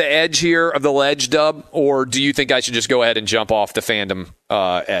off the edge here of the ledge, Dub, or do you think I should just go ahead and jump off the fandom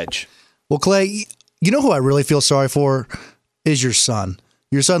edge? Well, Clay, you know who I really feel sorry for is your son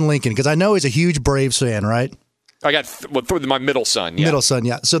Lincoln, because I know he's a huge Braves fan, right? I got my middle son. Yeah. Middle son,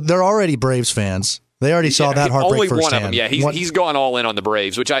 yeah. So they're already Braves fans. They already saw that heartbreak firsthand. Only one of them, yeah. He's gone all in on the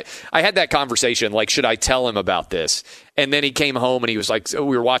Braves, which I had that conversation, like, should I tell him about this? And then he came home and he was like,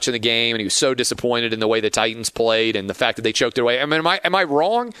 we were watching the game and he was so disappointed in the way the Titans played and the fact that they choked it away. I mean, am I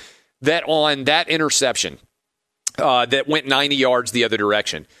wrong that on that interception that went 90 yards the other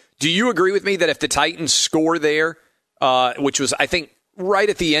direction, do you agree with me that if the Titans score there, which was, I think, right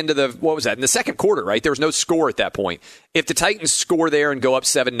at the end of in the second quarter, right? There was no score at that point. If the Titans score there and go up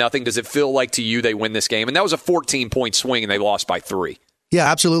 7-0, does it feel like to you they win this game? And that was a 14-point swing and they lost by 3.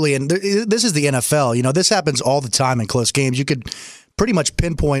 Yeah, absolutely. And this is the NFL. You know, this happens all the time in close games. You could pretty much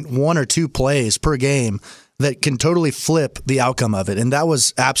pinpoint 1 or 2 plays per game that can totally flip the outcome of it. And that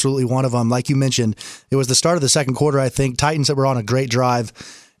was absolutely one of them. Like you mentioned, it was the start of the second quarter, I think. Titans that were on a great drive.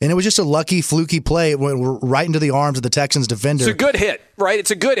 And it was just a lucky, fluky play. It went right into the arms of the Texans defender. It's a good hit, right?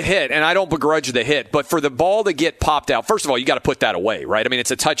 It's a good hit, and I don't begrudge the hit. But for the ball to get popped out, first of all, you got to put that away, right? I mean, it's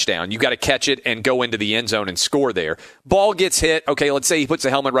a touchdown. You got to catch it and go into the end zone and score there. Ball gets hit. Okay, let's say he puts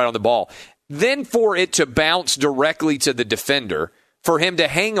the helmet right on the ball. Then for it to bounce directly to the defender, for him to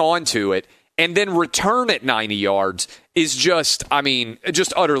hang on to it, and then return at 90 yards is just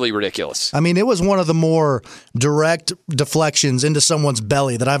utterly ridiculous. I mean, it was one of the more direct deflections into someone's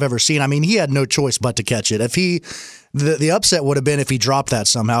belly that I've ever seen. I mean, he had no choice but to catch it. The upset would have been if he dropped that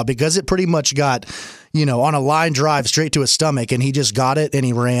somehow, because it pretty much got, on a line drive straight to his stomach, and he just got it and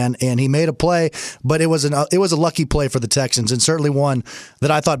he ran and he made a play. But it was a lucky play for the Texans, and certainly one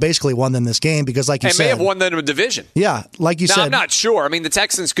that I thought basically won them this game, because, like you said, may have won them a division. Yeah, like you said, I'm not sure. I mean, the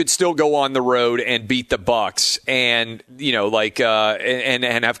Texans could still go on the road and beat the Bucs, and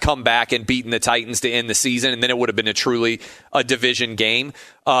and have come back and beaten the Titans to end the season, and then it would have been a division game.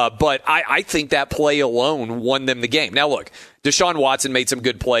 But I think that play alone won them the game. Now, look, Deshaun Watson made some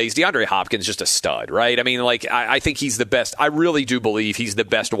good plays. DeAndre Hopkins just a stud, right? I mean, I think he's the best. I really do believe he's the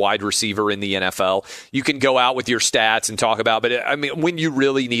best wide receiver in the NFL. You can go out with your stats and talk about, but I mean, when you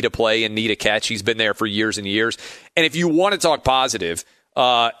really need a play and need a catch, he's been there for years and years. And if you want to talk positive,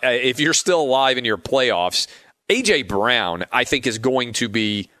 if you're still alive in your playoffs, A.J. Brown, I think, is going to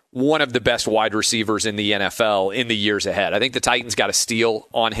be one of the best wide receivers in the NFL in the years ahead. I think the Titans got a steal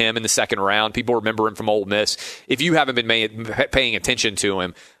on him in the second round. People remember him from Ole Miss. If you haven't been paying attention to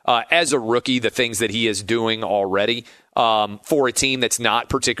him, as a rookie, the things that he is doing already for a team that's not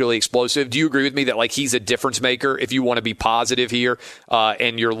particularly explosive, do you agree with me that like he's a difference maker if you want to be positive here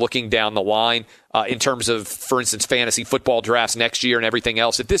and you're looking down the line in terms of, for instance, fantasy football drafts next year and everything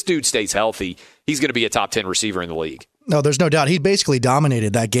else? If this dude stays healthy, he's going to be a top 10 receiver in the league. No, there's no doubt. He basically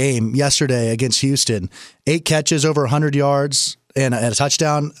dominated that game yesterday against Houston. 8 catches, over 100 yards, and a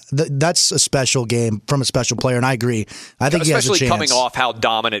touchdown. That's a special game from a special player, and I agree. I think he has a chance. Especially coming off how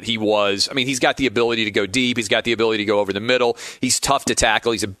dominant he was. I mean, he's got the ability to go deep. He's got the ability to go over the middle. He's tough to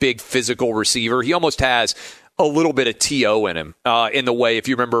tackle. He's a big physical receiver. He almost has a little bit of T.O. in him in the way, if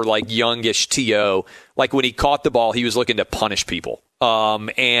you remember, like youngish T.O., like when he caught the ball, he was looking to punish people.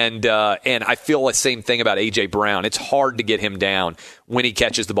 And I feel the same thing about A.J. Brown. It's hard to get him down when he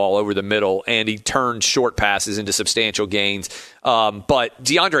catches the ball over the middle, and he turns short passes into substantial gains. But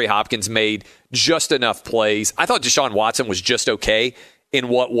DeAndre Hopkins made just enough plays. I thought Deshaun Watson was just okay in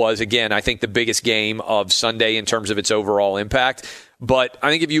what was, again, I think the biggest game of Sunday in terms of its overall impact. But I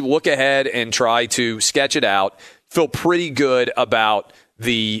think if you look ahead and try to sketch it out, feel pretty good about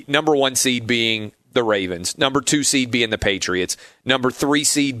the number 1 seed being the Ravens, number 2 seed being the Patriots, number 3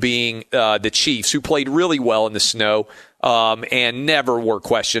 seed being the Chiefs, who played really well in the snow and never were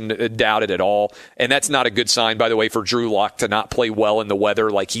questioned, doubted at all. And that's not a good sign, by the way, for Drew Lock to not play well in the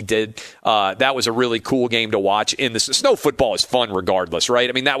weather like he did. That was a really cool game to watch. In the snow, football is fun regardless, right?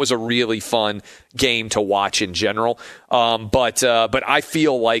 I mean, that was a really fun game to watch in general. But I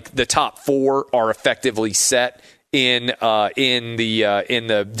feel like the top 4 are effectively set in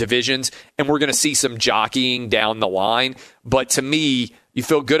the divisions, and we're going to see some jockeying down the line. But to me, you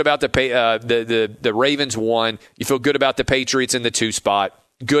feel good about the Ravens 1. You feel good about the Patriots in the 2 spot.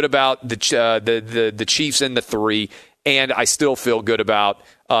 Good about the Chiefs in the 3, and I still feel good about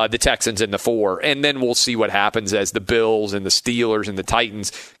the Texans in the 4. And then we'll see what happens as the Bills and the Steelers and the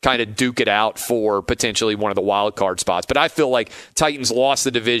Titans kind of duke it out for potentially one of the wild card spots. But I feel like Titans lost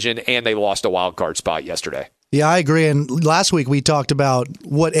the division and they lost a wild card spot yesterday. Yeah, I agree. And last week we talked about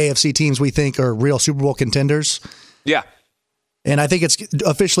what AFC teams we think are real Super Bowl contenders. Yeah. And I think it's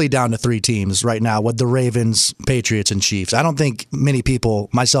officially down to 3 teams right now with the Ravens, Patriots, and Chiefs. I don't think many people,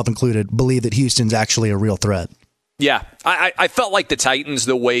 myself included, believe that Houston's actually a real threat. Yeah, I felt like the Titans,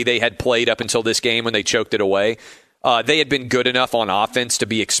 the way they had played up until this game when they choked it away, they had been good enough on offense to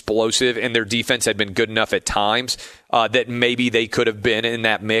be explosive, and their defense had been good enough at times that maybe they could have been in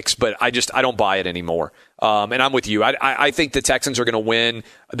that mix, but I don't buy it anymore. And I'm with you. I think the Texans are going to win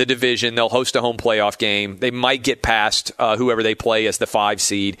the division. They'll host a home playoff game. They might get past whoever they play as the 5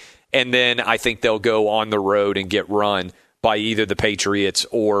 seed, and then I think they'll go on the road and get run by either the Patriots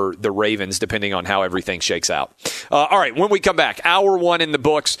or the Ravens, depending on how everything shakes out. All right, when we come back, hour 1 in the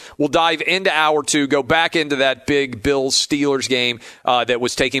books. We'll dive into hour 2, go back into that big Bills-Steelers game that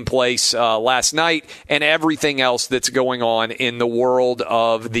was taking place last night, and everything else that's going on in the world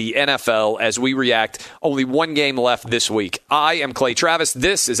of the NFL as we react. Only 1 game left this week. I am Clay Travis.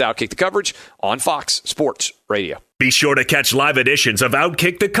 This is Outkick the Coverage on Fox Sports Radio. Be sure to catch live editions of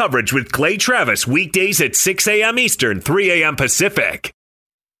Outkick the Coverage with Clay Travis weekdays at 6 a.m. Eastern, 3 a.m. Pacific.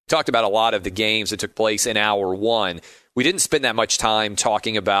 Talked about a lot of the games that took place in hour 1. We didn't spend that much time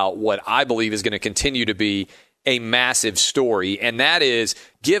talking about what I believe is going to continue to be a massive story, and that is,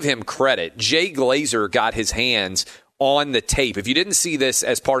 give him credit. Jay Glazer got his hands on the tape. If you didn't see this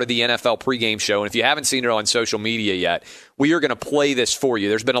as part of the NFL pregame show, and if you haven't seen it on social media yet, we are going to play this for you.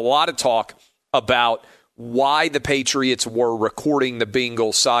 There's been a lot of talk about why the Patriots were recording the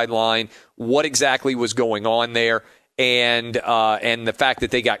Bengals sideline, what exactly was going on there, and the fact that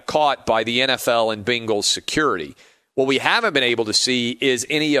they got caught by the NFL and Bengals security. What we haven't been able to see is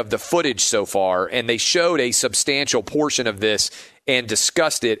any of the footage so far, and they showed a substantial portion of this and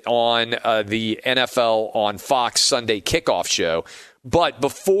discussed it on the NFL on Fox Sunday kickoff show. But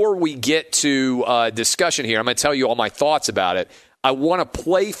before we get to discussion here, I'm going to tell you all my thoughts about it. I want to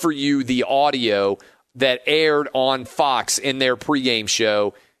play for you the audio that aired on Fox in their pregame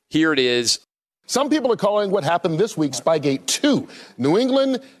show. Here it is. Some people are calling what happened this week Spygate 2. New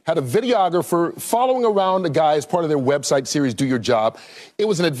England had a videographer following around a guy as part of their website series, Do Your Job. It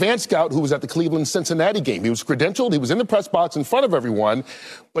was an advanced scout who was at the Cleveland-Cincinnati game. He was credentialed. He was in the press box in front of everyone.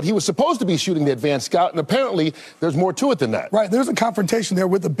 But he was supposed to be shooting the advanced scout, and apparently there's more to it than that. Right. There's a confrontation there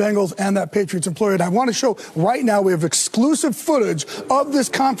with the Bengals and that Patriots employee. And I want to show right now we have exclusive footage of this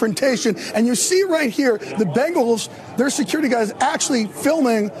confrontation. And you see right here the Bengals, their security guys actually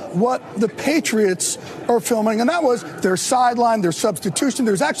filming what the Patriots Patriots are filming, and that was their sideline, their substitution.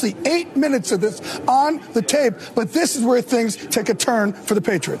 There's actually 8 minutes of this on the tape, but this is where things take a turn for the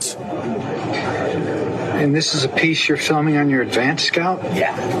Patriots. And this is a piece you're filming on your Advanced Scout?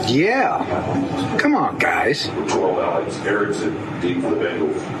 Yeah. Yeah. Come on, guys. 12 Alex Erickson, deep for the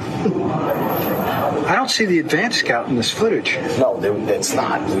Bengals. I don't see the Advanced Scout in this footage. No, it's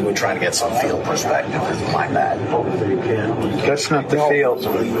not. We were trying to get some field perspective. My bad. That's not the field.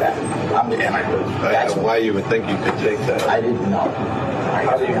 That's why you would think you could take that. I didn't know.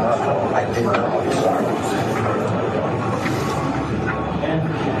 How do you not know? I didn't know. Sorry.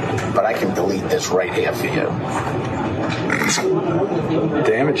 But I can delete this right here for you.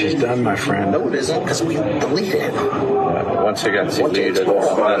 Damage is done, my friend. No, it isn't, because we deleted it. Once it gets deleted, that's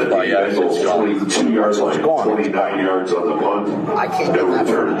why it's 22 yards line, 29 yards on the punt. I can't get that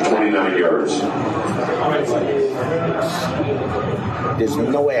return, 29 yards. There's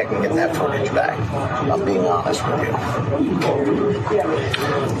no way I can get that footage back. I'm being honest with you.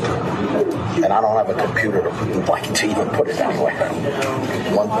 And I don't have a computer to even put it anywhere.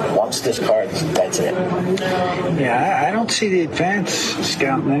 Once this card's, that's it. Yeah, I don't see the Advanced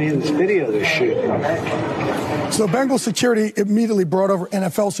Scout in any of this video they're shooting. So Bengals security immediately brought over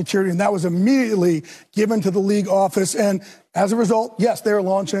NFL security, and that was immediately given to the league office. And as a result, yes, they're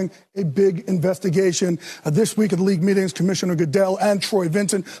launching a big investigation. This week at the league meetings, Commissioner Goodell and Troy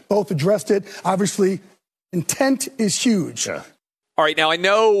Vincent both addressed it. Obviously, intent is huge. Yeah. All right, now I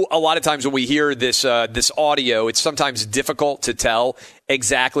know a lot of times when we hear this audio, it's sometimes difficult to tell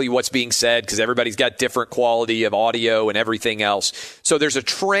exactly what's being said because everybody's got different quality of audio and everything else. So there's a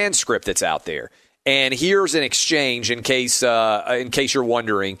transcript that's out there. And here's an exchange in case you're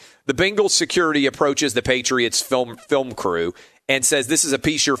wondering. The Bengals security approaches the Patriots film crew and says, this is a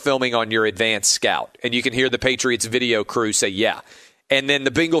piece you're filming on your Advanced Scout. And you can hear the Patriots video crew say, yeah. And then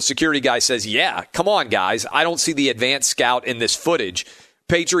the Bengals security guy says, yeah, come on, guys. I don't see the Advanced Scout in this footage.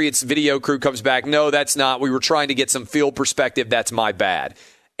 Patriots video crew comes back, no, that's not. We were trying to get some field perspective. That's my bad.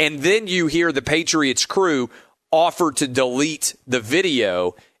 And then you hear the Patriots crew offer to delete the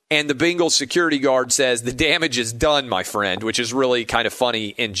video. And the Bengals security guard says, the damage is done, my friend, which is really kind of funny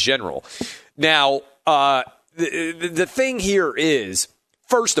in general. Now, the thing here is,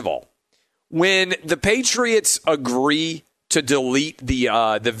 first of all, when the Patriots agree to delete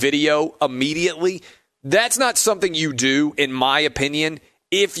the video immediately, that's not something you do, in my opinion,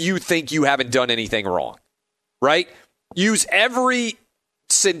 if you think you haven't done anything wrong, right? Use every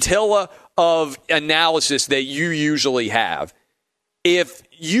scintilla of analysis that you usually have. If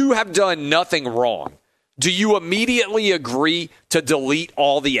you have done nothing wrong, do you immediately agree to delete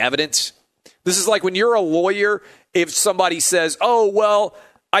all the evidence? This is like when you're a lawyer, if somebody says, oh, well,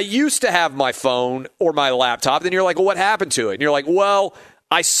 I used to have my phone or my laptop, then you're like, well, what happened to it? And you're like, well,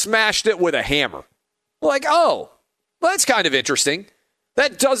 I smashed it with a hammer. Like, oh, well, that's kind of interesting.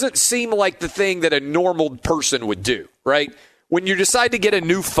 That doesn't seem like the thing that a normal person would do, right? When you decide to get a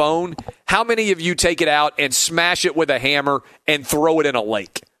new phone, how many of you take it out and smash it with a hammer and throw it in a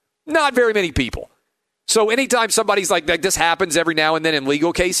lake? Not very many people. So anytime somebody's like this happens every now and then in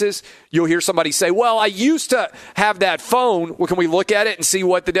legal cases, you'll hear somebody say, well, I used to have that phone. Well, can we look at it and see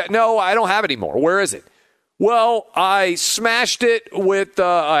what no, I don't have it anymore. Where is it? Well, I smashed it with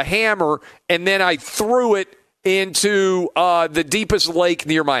a hammer and then I threw it into the deepest lake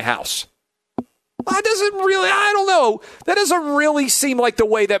near my house. That doesn't really, I don't know. That doesn't really seem like the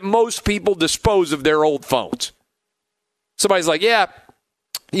way that most people dispose of their old phones. Somebody's like, yeah,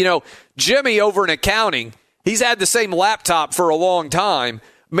 you know, Jimmy over in accounting, he's had the same laptop for a long time.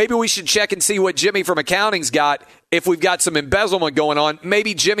 Maybe we should check and see what Jimmy from accounting's got. If we've got some embezzlement going on,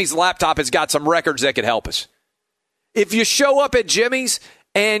 maybe Jimmy's laptop has got some records that could help us. If you show up at Jimmy's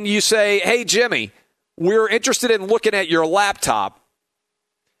and you say, hey, Jimmy, we're interested in looking at your laptop.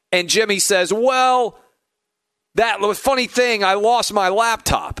 And Jimmy says, well, that was a funny thing. I lost my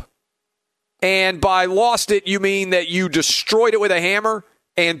laptop. And by lost it, you mean that you destroyed it with a hammer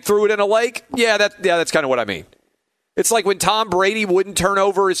and threw it in a lake? Yeah, that's kind of what I mean. It's like when Tom Brady wouldn't turn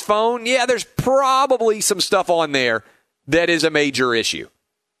over his phone. Yeah, there's probably some stuff on there that is a major issue.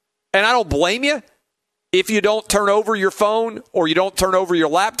 And I don't blame you if you don't turn over your phone or you don't turn over your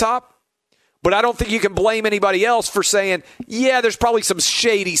laptop. But I don't think you can blame anybody else for saying, yeah, there's probably some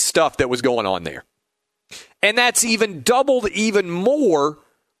shady stuff that was going on there. And that's even doubled even more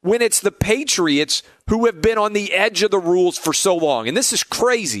when it's the Patriots who have been on the edge of the rules for so long. And this is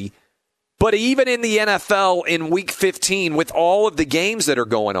crazy, but even in the NFL in Week 15, with all of the games that are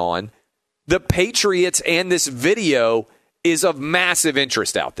going on, the Patriots and this video is of massive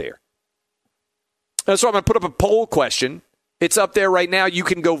interest out there. And so I'm going to put up a poll question. It's up there right now. You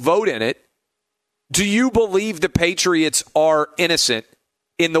can go vote in it. Do you believe the Patriots are innocent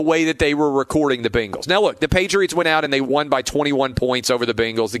in the way that they were recording the Bengals? Now, look, the Patriots went out and they won by 21 points over the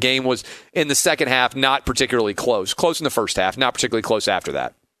Bengals. The game was, in the second half, not particularly close. Close in the first half, not particularly close after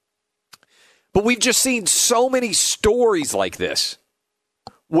that. But we've just seen so many stories like this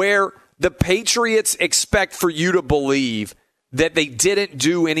where the Patriots expect for you to believe that they didn't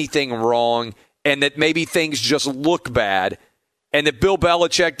do anything wrong and that maybe things just look bad, and that Bill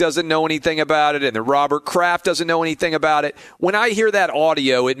Belichick doesn't know anything about it, and that Robert Kraft doesn't know anything about it. When I hear that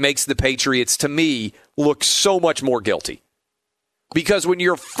audio, it makes the Patriots, to me, look so much more guilty. Because when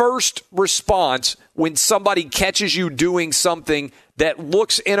your first response, when somebody catches you doing something that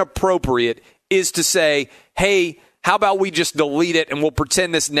looks inappropriate, is to say, hey, how about we just delete it and we'll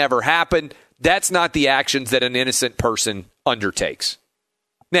pretend this never happened? That's not the actions that an innocent person undertakes.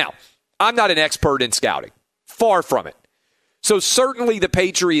 Now, I'm not an expert in scouting. Far from it. So certainly the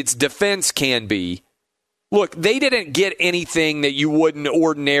Patriots' defense can be, look, they didn't get anything that you wouldn't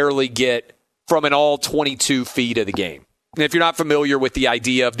ordinarily get from an all 22 feet of the game. And if you're not familiar with the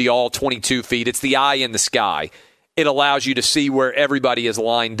idea of the all 22 feet, it's the eye in the sky. It allows you to see where everybody is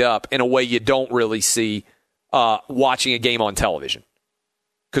lined up in a way you don't really see watching a game on television,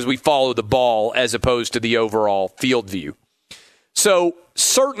 because we follow the ball as opposed to the overall field view. So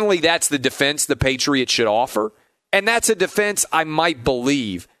certainly that's the defense the Patriots should offer. And that's a defense I might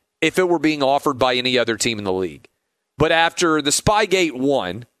believe if it were being offered by any other team in the league. But after the Spygate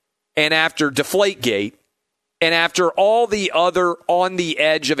 1, and after Deflategate, and after all the other on the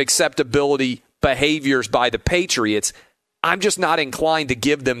edge of acceptability behaviors by the Patriots, I'm just not inclined to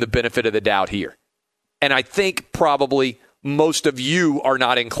give them the benefit of the doubt here. And I think probably most of you are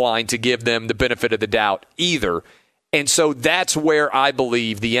not inclined to give them the benefit of the doubt either. And so that's where I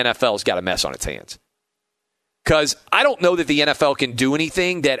believe the NFL's got a mess on its hands. Because I don't know that the NFL can do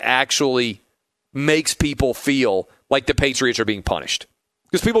anything that actually makes people feel like the Patriots are being punished.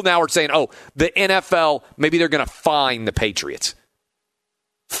 Because people now are saying, oh, the NFL, maybe they're going to fine the Patriots.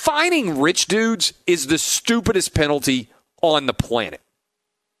 Fining rich dudes is the stupidest penalty on the planet.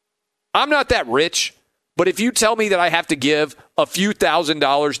 I'm not that rich, but if you tell me that I have to give a few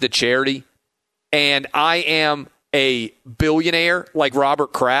 $1,000s to charity and I am a billionaire like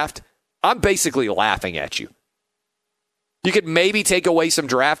Robert Kraft, I'm basically laughing at you. You could maybe take away some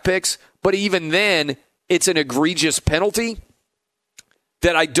draft picks, but even then, it's an egregious penalty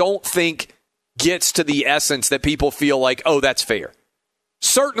that I don't think gets to the essence that people feel like, oh, that's fair.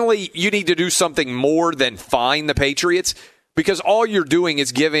 Certainly, you need to do something more than fine the Patriots, because all you're doing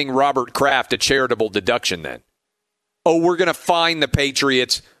is giving Robert Kraft a charitable deduction then. Oh, we're going to fine the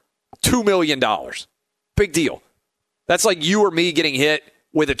Patriots $2 million. Big deal. That's like you or me getting hit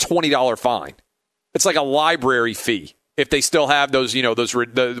with a $20 fine. It's like a library fee. If they still have those,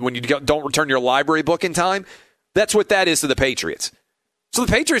 when you don't return your library book in time, that's what that is to the Patriots. So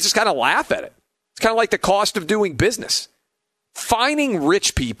the Patriots just kind of laugh at it. It's kind of like the cost of doing business. Fining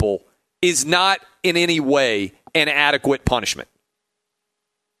rich people is not in any way an adequate punishment,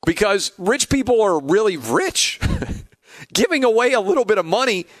 because rich people are really rich. Giving away a little bit of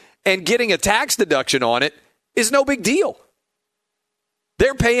money and getting a tax deduction on it is no big deal.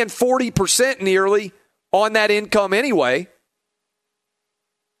 They're paying 40% nearly on that income anyway.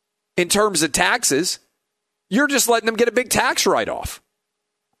 In terms of taxes, you're just letting them get a big tax write-off.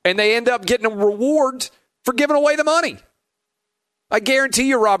 And they end up getting a reward for giving away the money. I guarantee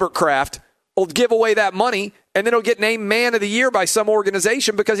you Robert Kraft will give away that money, and then he'll get named Man of the Year by some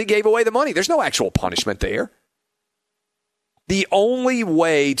organization because he gave away the money. There's no actual punishment there. The only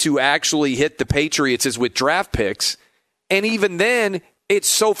way to actually hit the Patriots is with draft picks, and even then, it's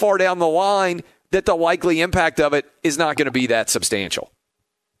so far down the line that the likely impact of it is not going to be that substantial.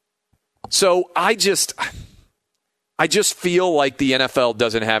 So I just feel like the NFL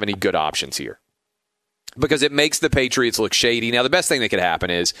doesn't have any good options here, because it makes the Patriots look shady. Now, the best thing that could happen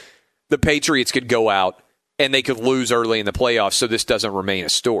is the Patriots could go out and they could lose early in the playoffs, so this doesn't remain a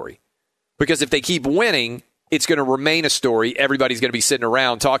story. Because if they keep winning, it's going to remain a story. Everybody's going to be sitting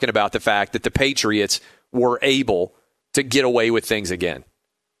around talking about the fact that the Patriots were able to get away with things again.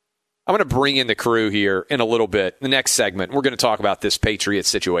 I'm going to bring in the crew here in a little bit. The next segment, we're going to talk about this Patriots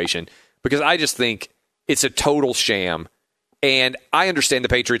situation, because I just think it's a total sham. And I understand the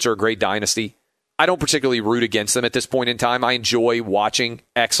Patriots are a great dynasty. I don't particularly root against them at this point in time. I enjoy watching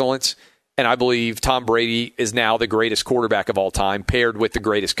excellence, and I believe Tom Brady is now the greatest quarterback of all time, paired with the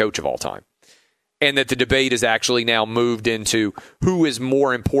greatest coach of all time. And that the debate is actually now moved into who is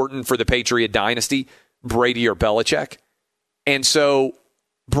more important for the Patriot dynasty, Brady or Belichick. And so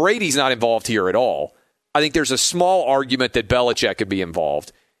Brady's not involved here at all. I think there's a small argument that Belichick could be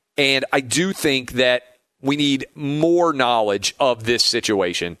involved. And I do think that we need more knowledge of this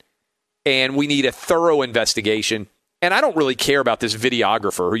situation, and we need a thorough investigation. And I don't really care about this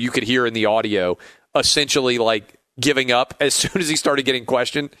videographer who you could hear in the audio essentially like giving up as soon as he started getting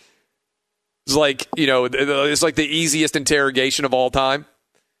questioned. It's like, it's like the easiest interrogation of all time.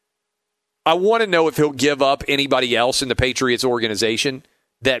 I want to know if he'll give up anybody else in the Patriots organization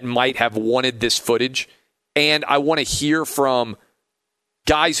that might have wanted this footage. And I want to hear from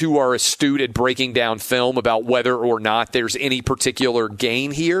guys who are astute at breaking down film about whether or not there's any particular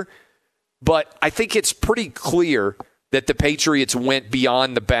gain here. But I think it's pretty clear that the Patriots went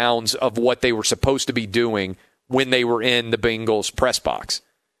beyond the bounds of what they were supposed to be doing when they were in the Bengals press box.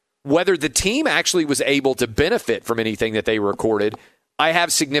 Whether the team actually was able to benefit from anything that they recorded, I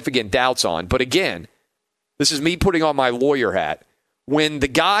have significant doubts on. But again, this is me putting on my lawyer hat. When the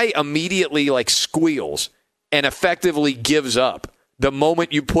guy immediately squeals and effectively gives up the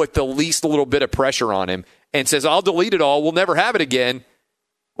moment you put the least little bit of pressure on him and says, I'll delete it all, we'll never have it again.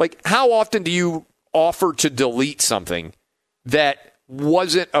 How often do you offer to delete something that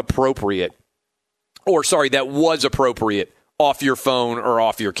wasn't appropriate, that was appropriate off your phone or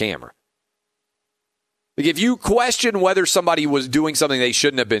off your camera? If you question whether somebody was doing something they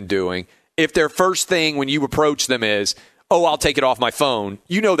shouldn't have been doing, if their first thing when you approach them is, I'll take it off my phone,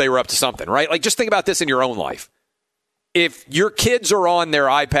 they were up to something, right? Just think about this in your own life. If your kids are on their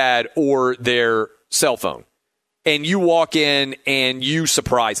iPad or their cell phone and you walk in and you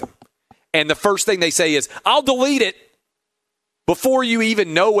surprise them, and the first thing they say is, I'll delete it, before you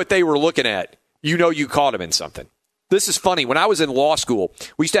even know what they were looking at, you caught them in something. This is funny. When I was in law school,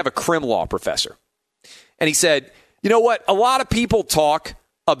 we used to have a crim law professor. And he said, you know what? A lot of people talk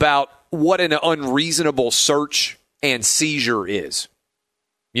about what an unreasonable search and seizure is.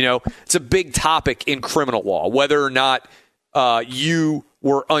 It's a big topic in criminal law, whether or not you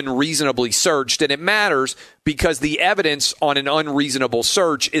were unreasonably searched. And it matters because the evidence on an unreasonable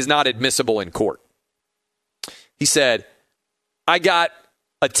search is not admissible in court. He said, I got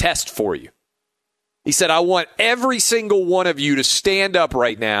a test for you. He said, I want every single one of you to stand up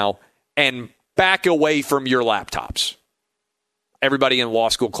right now and back away from your laptops. Everybody in law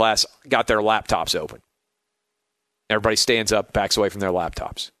school class got their laptops open. Everybody stands up, backs away from their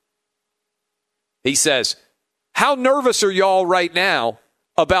laptops. He says, how nervous are y'all right now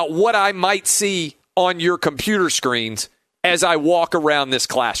about what I might see on your computer screens as I walk around this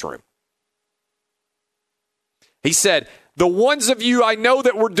classroom? He said, the ones of you I know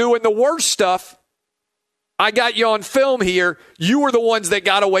that were doing the worst stuff, I got you on film here. You were the ones that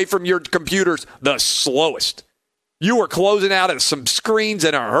got away from your computers the slowest. You were closing out at some screens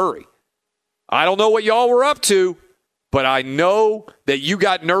in a hurry. I don't know what y'all were up to, but I know that you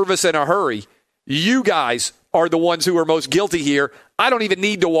got nervous in a hurry. You guys are the ones who are most guilty here. I don't even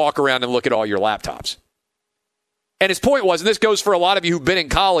need to walk around and look at all your laptops. And his point was, and this goes for a lot of you who've been in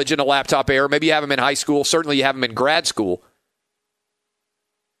college in a laptop era, maybe you have them in high school, certainly you have them in grad school.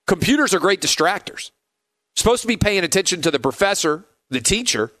 Computers are great distractors. Supposed to be paying attention to the professor, the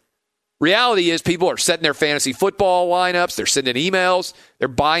teacher. Reality is people are setting their fantasy football lineups. They're sending emails. They're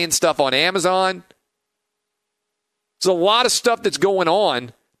buying stuff on Amazon. There's a lot of stuff that's going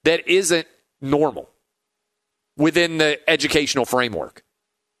on that isn't normal within the educational framework.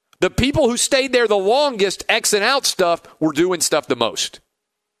 The people who stayed there the longest, Xing out stuff, were doing stuff the most.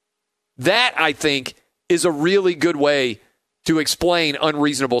 That, I think, is a really good way to explain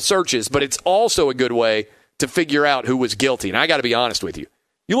unreasonable searches, but it's also a good way to figure out who was guilty. And I got to be honest with you.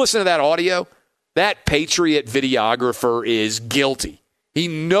 You listen to that audio, that Patriot videographer is guilty. He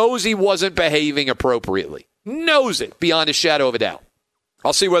knows he wasn't behaving appropriately. Knows it beyond a shadow of a doubt.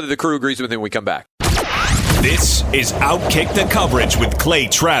 I'll see whether the crew agrees with him when we come back. This is Outkick the Coverage with Clay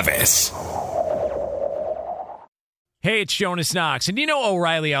Travis. Hey, it's Jonas Knox, and you know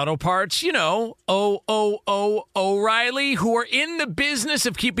O'Reilly Auto Parts. You know, O'Reilly, who are in the business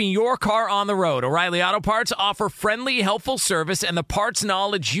of keeping your car on the road. O'Reilly Auto Parts offer friendly, helpful service and the parts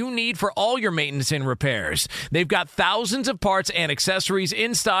knowledge you need for all your maintenance and repairs. They've got thousands of parts and accessories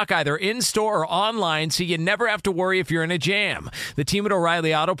in stock, either in-store or online, so you never have to worry if you're in a jam. The team at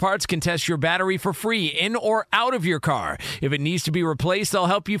O'Reilly Auto Parts can test your battery for free in or out of your car. If it needs to be replaced, they'll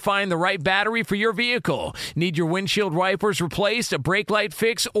help you find the right battery for your vehicle. Need your windshield windshield wipers replaced, a brake light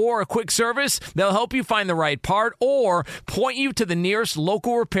fix, or a quick service, they'll help you find the right part or point you to the nearest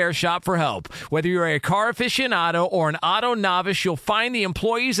local repair shop for help. Whether you're a car aficionado or an auto novice, you'll find the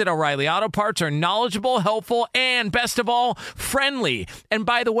employees at O'Reilly Auto Parts are knowledgeable, helpful, and best of all, friendly. And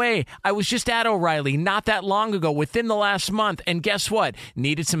by the way, I was just at O'Reilly not that long ago, within the last month, and guess what?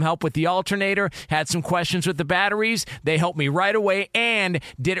 Needed some help with the alternator, had some questions with the batteries. They helped me right away and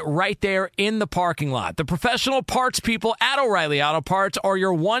did it right there in the parking lot. The professional parts people at O'Reilly Auto Parts are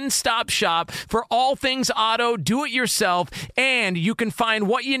your one-stop shop for all things auto, do-it-yourself, and you can find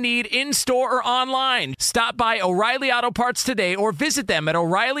what you need in-store or online. Stop by O'Reilly Auto Parts today or visit them at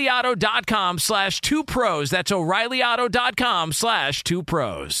O'ReillyAuto.com/2pros. That's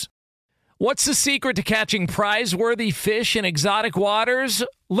O'ReillyAuto.com/2pros. What's the secret to catching prize-worthy fish in exotic waters?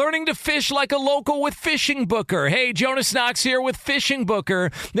 Learning to fish like a local with Fishing Booker. Hey, Jonas Knox here with Fishing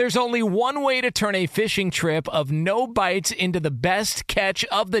Booker. There's only one way to turn a fishing trip of no bites into the best catch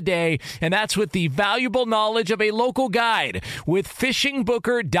of the day, and that's with the valuable knowledge of a local guide. With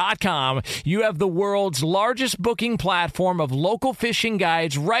FishingBooker.com, you have the world's largest booking platform of local fishing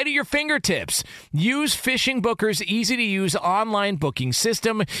guides right at your fingertips. Use Fishing Booker's easy-to-use online booking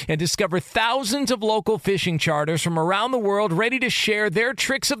system and discover thousands of local fishing charters from around the world ready to share their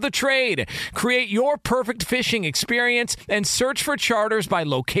tricks of the trade. Create your perfect fishing experience and search for charters by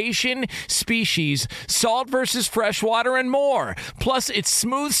location, species, salt versus freshwater, and more. Plus, it's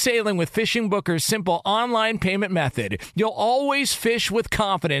smooth sailing with Fishing Booker's simple online payment method. You'll always fish with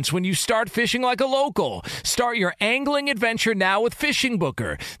confidence when you start fishing like a local. Start your angling adventure now with Fishing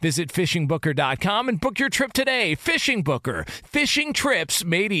Booker. Visit FishingBooker.com and book your trip today. Fishing Booker. Fishing trips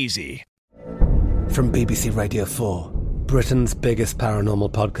made easy. From BBC Radio 4. Britain's biggest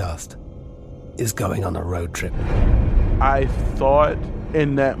paranormal podcast is going on a road trip. I thought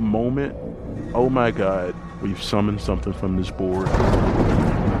in that moment, oh my God, we've summoned something from this board.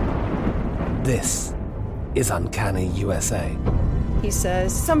 This is Uncanny USA. He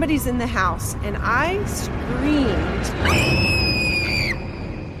says, somebody's in the house, and I screamed.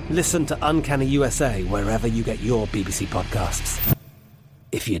 Listen to Uncanny USA wherever you get your BBC podcasts,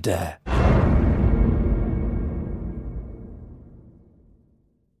 if you dare.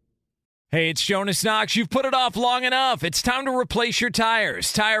 Hey, it's Jonas Knox. You've put it off long enough. It's time to replace your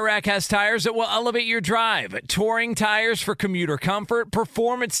tires. Tire Rack has tires that will elevate your drive. Touring tires for commuter comfort,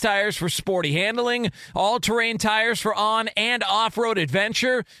 performance tires for sporty handling, all-terrain tires for on- and off-road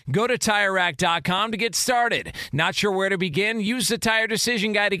adventure. Go to TireRack.com to get started. Not sure where to begin? Use the Tire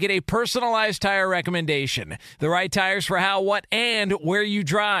Decision Guide to get a personalized tire recommendation. The right tires for how, what, and where you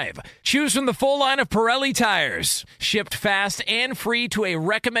drive. Choose from the full line of Pirelli tires. Shipped fast and free to a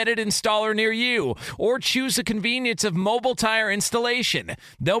recommended installer near you, or choose the convenience of mobile tire installation.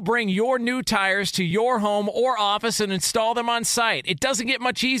 They'll bring your new tires to your home or office and install them on site. It doesn't get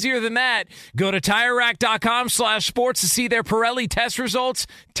much easier than that. Go to TireRack.com/sports to see their Pirelli test results,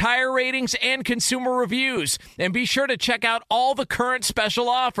 tire ratings, and consumer reviews. And be sure to check out all the current special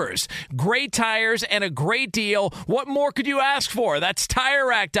offers. Great tires and a great deal. What more could you ask for? That's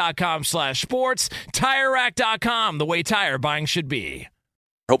TireRack.com/sports. TireRack.com, the way tire buying should be.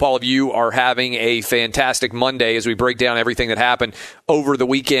 Hope all of you are having a fantastic Monday as we break down everything that happened over the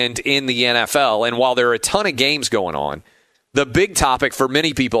weekend in the NFL. And while there are a ton of games going on, the big topic for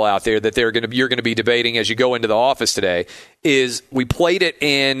many people out there that you're going to be debating as you go into the office today is we played it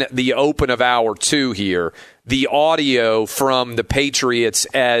in the open of hour 2 here, the audio from the Patriots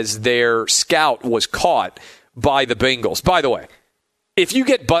as their scout was caught by the Bengals. By the way, if you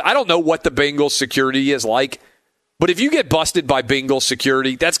get I don't know what the Bengals security is like, but if you get busted by Bengals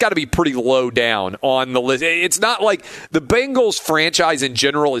security, that's got to be pretty low down on the list. It's not like the Bengals franchise in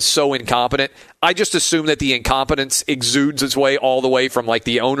general is so incompetent. I just assume that the incompetence exudes its way all the way from like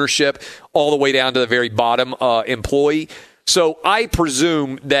the ownership all the way down to the very bottom employee. So I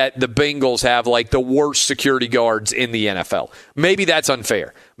presume that the Bengals have like the worst security guards in the NFL. Maybe that's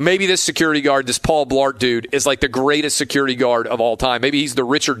unfair. Maybe this security guard, this Paul Blart dude, is like the greatest security guard of all time. Maybe he's the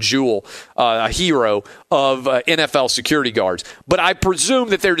Richard Jewell, a hero of NFL security guards. But I presume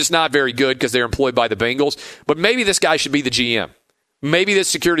that they're just not very good because they're employed by the Bengals. But maybe this guy should be the GM. Maybe this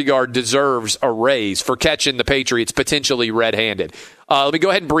security guard deserves a raise for catching the Patriots potentially red-handed. Let me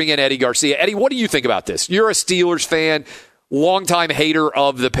go ahead and bring in Eddie Garcia. Eddie, what do you think about this? You're a Steelers fan, longtime hater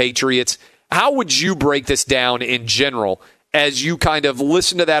of the Patriots. How would you break this down in general as you kind of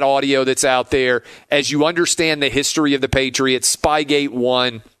listen to that audio that's out there, as you understand the history of the Patriots, Spygate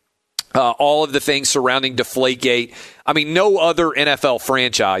 1, all of the things surrounding Deflategate? I mean, no other NFL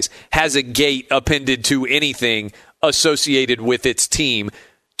franchise has a gate appended to anything associated with its team.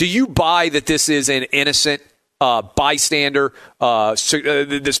 Do you buy that this is an innocent bystander,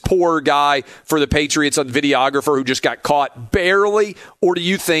 this poor guy for the Patriots on videographer who just got caught barely? Or do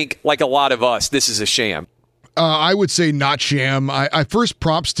you think, like a lot of us, this is a sham? I would say not sham. I first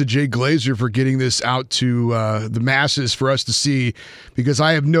props to Jay Glazer for getting this out to the masses for us to see, because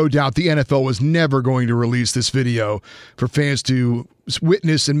I have no doubt the NFL was never going to release this video for fans to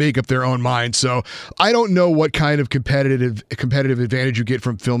witness and make up their own mind. So I don't know what kind of competitive advantage you get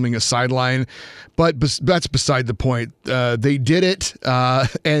from filming a sideline, but that's beside the point. They did it,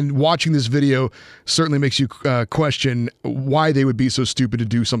 and watching this video certainly makes you question why they would be so stupid to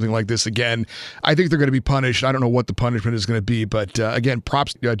do something like this again. I think they're going to be punished. I don't know what the punishment is going to be, but again,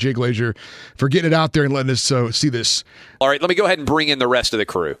 props to Jay Glazer for getting it out there and letting us see this. All right, let me go ahead and bring in the rest of the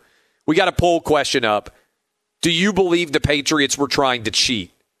crew. We got a poll question up. Do you believe the Patriots were trying to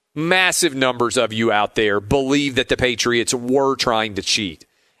cheat? Massive numbers of you out there believe that the Patriots were trying to cheat.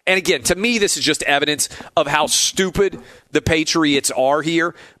 And again, to me, this is just evidence of how stupid the Patriots are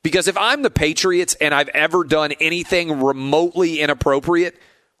here. Because if I'm the Patriots and I've ever done anything remotely inappropriate,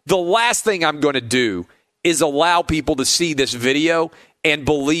 the last thing I'm going to do is allow people to see this video and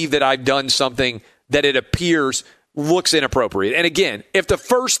believe that I've done something that it appears looks inappropriate. And again, if the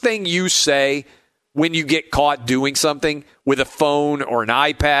first thing you say when you get caught doing something with a phone or an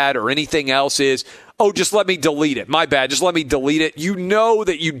iPad or anything else is, oh, just let me delete it. My bad. Just let me delete it. You know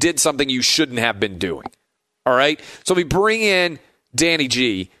that you did something you shouldn't have been doing. All right? So we bring in Danny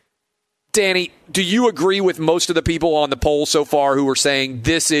G. Danny, do you agree with most of the people on the poll so far who are saying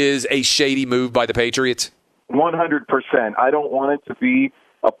this is a shady move by the Patriots? 100%. I don't want it to be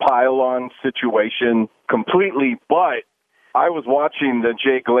a pile-on situation completely, but I was watching the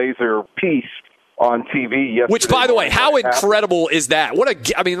Jay Glazer piece on TV yesterday. Which, by the way, how incredible is that?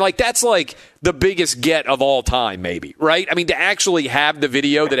 That's like the biggest get of all time, maybe, right? I mean, to actually have the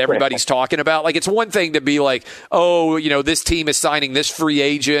video that everybody's talking about. Like, it's one thing to be like, oh, this team is signing this free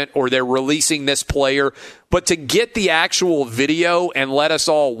agent or they're releasing this player. But to get the actual video and let us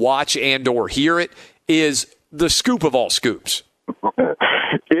all watch and or hear it is the scoop of all scoops.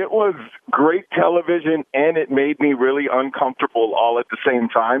 It was great television, and it made me really uncomfortable all at the same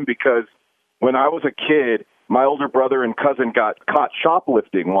time, because when I was a kid, my older brother and cousin got caught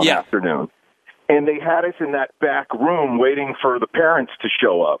shoplifting one afternoon, and they had us in that back room waiting for the parents to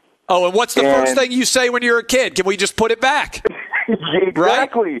show up. Oh, and what's the first thing you say when you're a kid? Can we just put it back?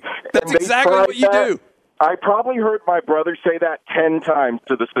 Exactly. Right? That's exactly what you do. I probably heard my brother say that 10 times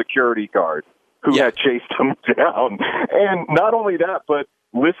to the security guard who had chased him down. And not only that, but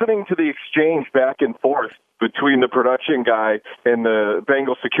listening to the exchange back and forth between the production guy and the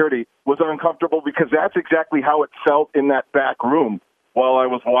Bengal security was uncomfortable, because that's exactly how it felt in that back room while I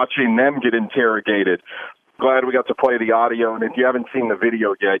was watching them get interrogated. Glad we got to play the audio, and if you haven't seen the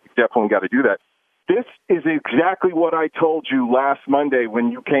video yet, you definitely got to do that. This is exactly what I told you last Monday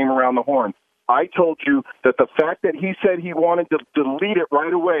when you came around the horn. I told you that the fact that he said he wanted to delete it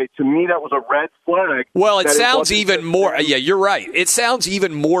right away, to me, that was a red flag. Well, it sounds even more, you're right. It sounds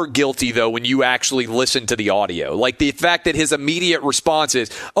even more guilty, though, when you actually listen to the audio. Like, the fact that his immediate response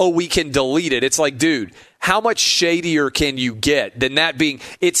is, oh, we can delete it. It's like, dude, how much shadier can you get than that being?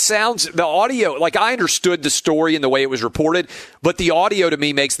 It sounds, the audio, like, I understood the story and the way it was reported, but the audio to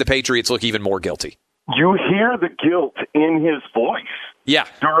me makes the Patriots look even more guilty. You hear the guilt in his voice. Yeah.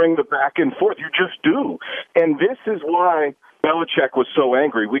 During the back and forth. You just do. And this is why Belichick was so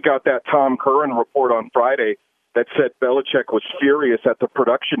angry. We got that Tom Curran report on Friday that said Belichick was furious at the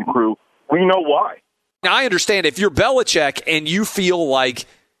production crew. We know why. Now, I understand if you're Belichick and you feel like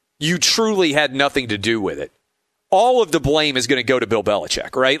you truly had nothing to do with it, all of the blame is going to go to Bill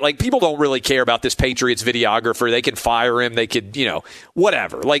Belichick, right? Like, people don't really care about this Patriots videographer. They can fire him. They could,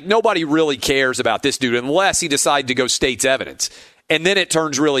 whatever. Like, nobody really cares about this dude unless he decided to go state's evidence. And then it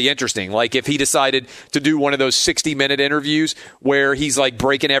turns really interesting. Like, if he decided to do one of those 60-minute interviews where he's like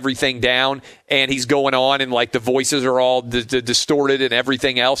breaking everything down and he's going on and like the voices are all distorted and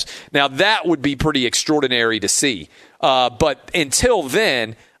everything else. Now, that would be pretty extraordinary to see. But until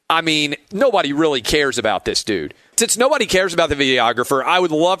then, I mean, nobody really cares about this dude. Since nobody cares about the videographer, I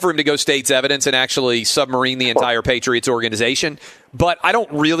would love for him to go state's evidence and actually submarine the entire Patriots organization. But I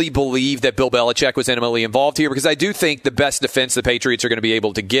don't really believe that Bill Belichick was intimately involved here, because I do think the best defense the Patriots are going to be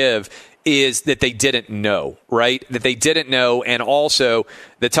able to give is that they didn't know, right? That they didn't know, and also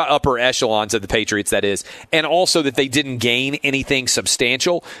the upper echelons of the Patriots, that is, and also that they didn't gain anything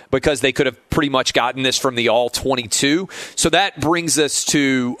substantial, because they could have pretty much gotten this from the All-22. So that brings us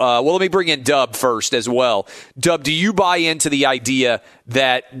to, let me bring in Dub first as well. Dub, do you buy into the idea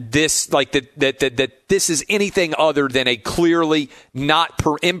that this, like that this is anything other than a clearly not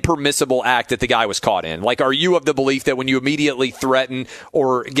impermissible act that the guy was caught in? Like, are you of the belief that when you immediately threaten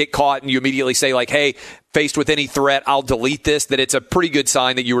or get caught and you immediately say, like, hey, faced with any threat, I'll delete this, that it's a pretty good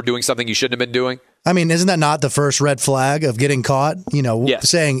sign that you were doing something you shouldn't have been doing? I mean, isn't that not the first red flag of getting caught? Yes.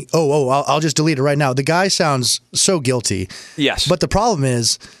 Saying, I'll just delete it right now. The guy sounds so guilty. Yes. But the problem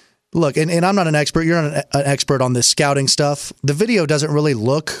is, look, and I'm not an expert. You're not an expert on this scouting stuff. The video doesn't really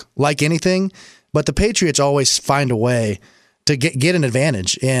look like anything, but the Patriots always find a way to get an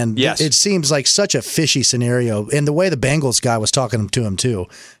advantage. And it seems like such a fishy scenario. And the way the Bengals guy was talking to him, too.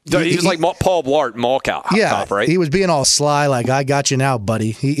 He was like Paul Blart Mall Cop, right? He was being all sly, like, I got you now,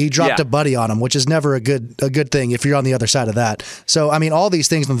 buddy. He dropped a buddy on him, which is never a good thing if you're on the other side of that. So, I mean, all these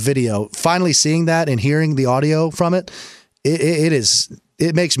things from the video, finally seeing that and hearing the audio from it,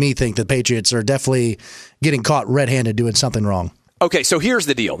 it makes me think the Patriots are definitely getting caught red-handed doing something wrong. Okay, so here's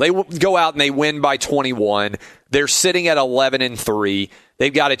the deal. They go out and they win by 21. They're sitting at 11-3.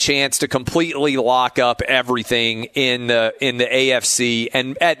 They've got a chance to completely lock up everything in the AFC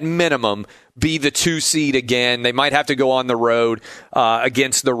and at minimum be the 2 seed again. They might have to go on the road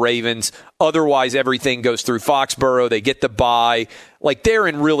against the Ravens. Otherwise, everything goes through Foxborough. They get the bye. Like, they're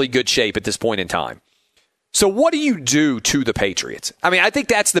in really good shape at this point in time. So what do you do to the Patriots? I mean, I think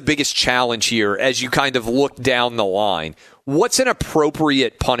that's the biggest challenge here as you kind of look down the line. What's an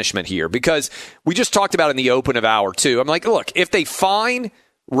appropriate punishment here? Because we just talked about in the open of hour 2. I'm like, look, if they fine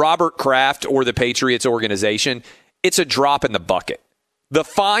Robert Kraft or the Patriots organization, it's a drop in the bucket. The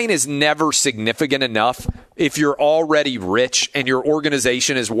fine is never significant enough if you're already rich and your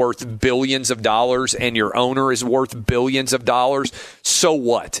organization is worth billions of dollars and your owner is worth billions of dollars. So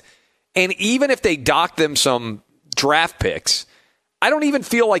what? And even if they dock them some draft picks, I don't even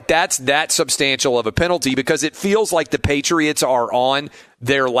feel like that's that substantial of a penalty because it feels like the Patriots are on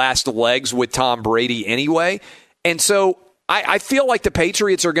their last legs with Tom Brady anyway. And so I feel like the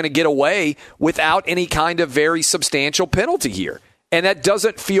Patriots are going to get away without any kind of very substantial penalty here. And that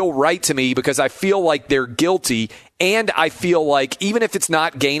doesn't feel right to me because I feel like they're guilty. And I feel like even if it's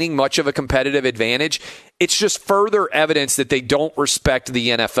not gaining much of a competitive advantage, it's just further evidence that they don't respect the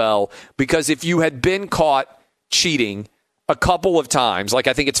NFL. Because if you had been caught cheating a couple of times, like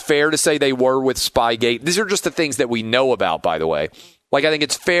I think it's fair to say they were with Spygate. These are just the things that we know about, by the way. Like I think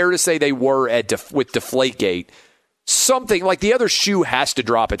it's fair to say they were with Deflategate. Something like the other shoe has to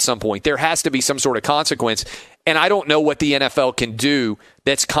drop at some point. There has to be some sort of consequence. And I don't know what the NFL can do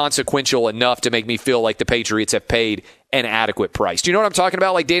that's consequential enough to make me feel like the Patriots have paid an adequate price. Do you know what I'm talking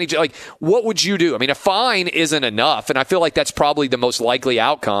about? Like, Danny, like, what would you do? I mean, a fine isn't enough, and I feel like that's probably the most likely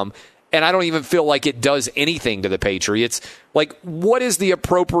outcome. And I don't even feel like it does anything to the Patriots. Like, what is the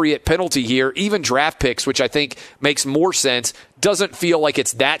appropriate penalty here? Even draft picks, which I think makes more sense, doesn't feel like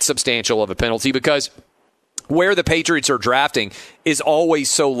it's that substantial of a penalty because where the Patriots are drafting is always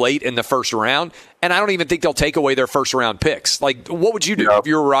so late in the first round, and I don't even think they'll take away their first-round picks. Like, what would you do if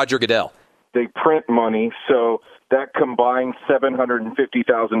you were Roger Goodell? They print money, so that combined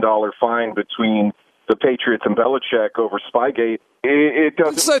 $750,000 fine between the Patriots and Belichick over Spygate, it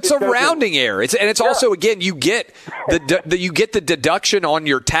doesn't. It's a rounding error. It's also, again, you get the deduction on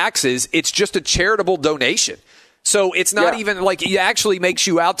your taxes. It's just a charitable donation. So it's not even like it actually makes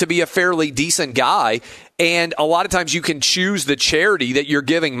you out to be a fairly decent guy. And a lot of times you can choose the charity that you're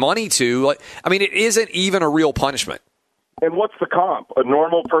giving money to. I mean, it isn't even a real punishment. And what's the comp? A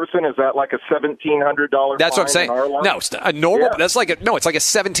normal person, is that like a $1,700 That's what I'm saying. No, a normal. Yeah. That's like it's like a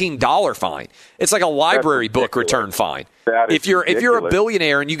 $17 fine. It's like a library book return fine. If you're a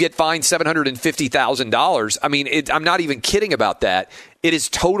billionaire and you get fined $750,000, I mean, I'm not even kidding about that. It is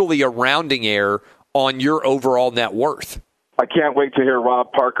totally a rounding error on your overall net worth. I can't wait to hear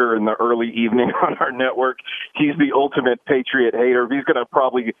Rob Parker in the early evening on our network. He's the ultimate Patriot hater. He's going to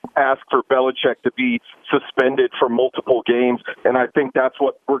probably ask for Belichick to be suspended for multiple games, and I think that's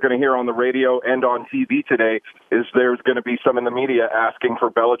what we're going to hear on the radio and on TV today, is there's going to be some in the media asking for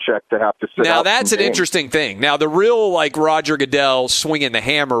Belichick to have to sit out. Now, that's an interesting thing. Now, the real, like, Roger Goodell swinging the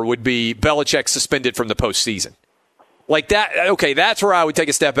hammer would be Belichick suspended from the postseason. Like that, okay, that's where I would take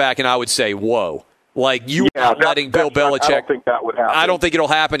a step back and I would say, whoa. Like, you are letting Bill Belichick. I don't think that would happen. I don't think it'll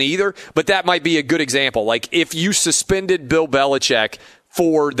happen either, but that might be a good example. Like, if you suspended Bill Belichick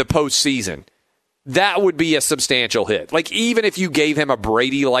for the postseason, that would be a substantial hit. Like, even if you gave him a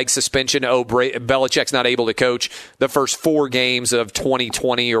Brady-like suspension, Belichick's not able to coach the first 4 games of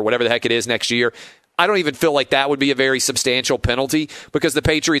 2020 or whatever the heck it is next year, I don't even feel like that would be a very substantial penalty because the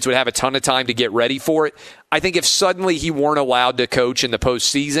Patriots would have a ton of time to get ready for it. I think if suddenly he weren't allowed to coach in the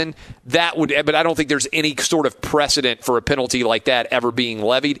postseason, that would, but I don't think there's any sort of precedent for a penalty like that ever being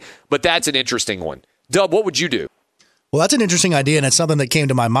levied. But that's an interesting one. Dub, what would you do? Well, that's an interesting idea, and it's something that came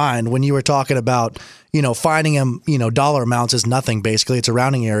to my mind when you were talking about, finding him, dollar amounts is nothing, basically. It's a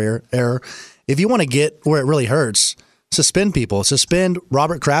rounding error. If you want to get where it really hurts, suspend people. Suspend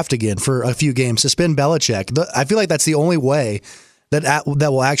Robert Kraft again for a few games. Suspend Belichick. I feel like that's the only way that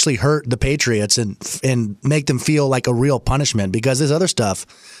will actually hurt the Patriots and make them feel like a real punishment, because this other stuff,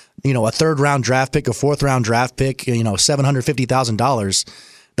 a third-round draft pick, a fourth-round draft pick, $750,000,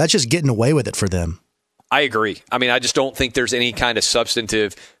 that's just getting away with it for them. I agree. I mean, I just don't think there's any kind of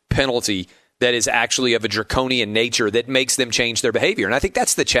substantive penalty that is actually of a draconian nature that makes them change their behavior. And I think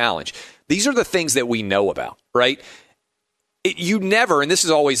that's the challenge. These are the things that we know about, right? You never, and this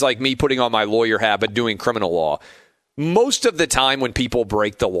is always like me putting on my lawyer hat, but doing criminal law. Most of the time when people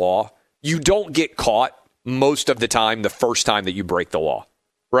break the law, you don't get caught most of the time the first time that you break the law,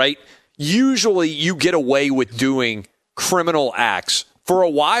 right? Usually you get away with doing criminal acts for a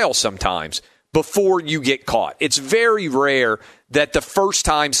while sometimes before you get caught. It's very rare that the first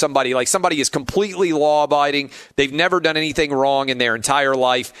time somebody is completely law-abiding, they've never done anything wrong in their entire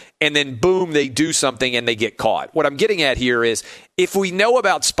life, and then boom, they do something and they get caught. What I'm getting at here is, if we know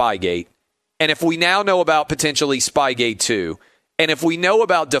about Spygate, and if we now know about potentially Spygate 2, and if we know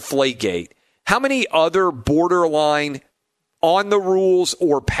about Deflategate, how many other borderline on the rules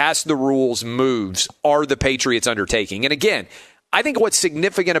or past the rules moves are the Patriots undertaking? And again, I think what's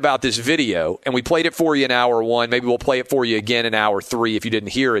significant about this video, and we played it for you in hour 1, maybe we'll play it for you again in hour 3 if you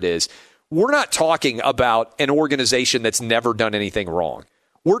didn't hear it, is we're not talking about an organization that's never done anything wrong.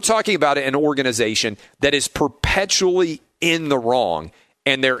 We're talking about an organization that is perpetually in the wrong,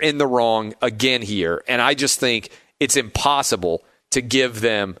 and they're in the wrong again here. And I just think it's impossible to give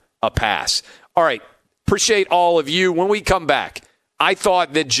them a pass. All right, appreciate all of you. When we come back, I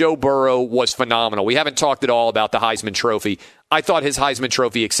thought that Joe Burrow was phenomenal. We haven't talked at all about the Heisman Trophy. I thought his Heisman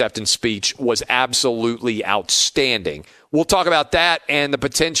Trophy acceptance speech was absolutely outstanding. We'll talk about that and the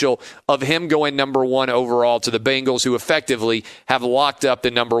potential of him going number 1 overall to the Bengals, who effectively have locked up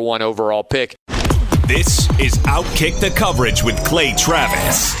the number 1 overall pick. This is Outkick the Coverage with Clay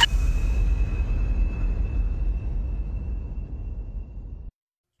Travis.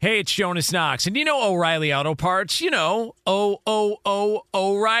 Hey, it's Jonas Knox, and O'Reilly Auto Parts,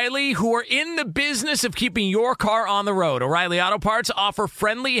 O'Reilly, who are in the business of keeping your car on the road. O'Reilly Auto Parts offer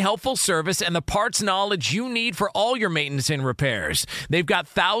friendly, helpful service and the parts knowledge you need for all your maintenance and repairs. They've got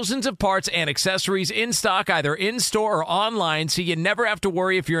thousands of parts and accessories in stock, either in-store or online, so you never have to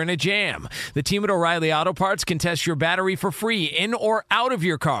worry if you're in a jam. The team at O'Reilly Auto Parts can test your battery for free, in or out of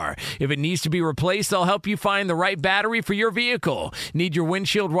your car. If it needs to be replaced, they'll help you find the right battery for your vehicle. Need your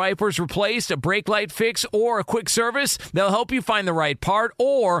windshield wipers replaced, a brake light fix, or a quick service? They'll help you find the right part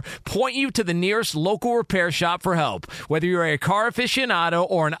or point you to the nearest local repair shop for help. Whether you're a car aficionado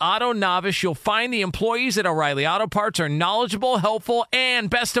or an auto novice, you'll find the employees at O'Reilly Auto Parts are knowledgeable, helpful, and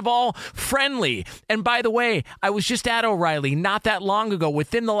best of all, friendly. And by the way, I was just at O'Reilly not that long ago,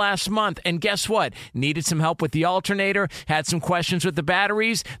 within the last month, and guess what? Needed some help with the alternator, had some questions with the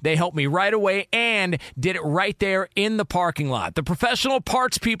batteries. They helped me right away and did it right there in the parking lot. The professional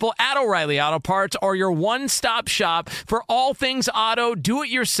parts people at O'Reilly Auto Parts are your one-stop shop for all things auto,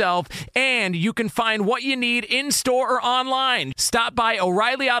 do-it-yourself, and you can find what you need in-store or online. Stop by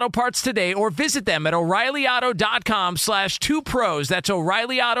O'Reilly Auto Parts today or visit them at O'ReillyAuto.com/2pros. That's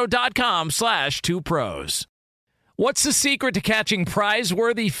O'ReillyAuto.com/2pros. What's the secret to catching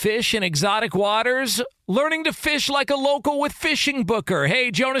prize-worthy fish in exotic waters? Learning to fish like a local with Fishing Booker.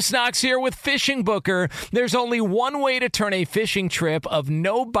 Hey, Jonas Knox here with Fishing Booker. There's only one way to turn a fishing trip of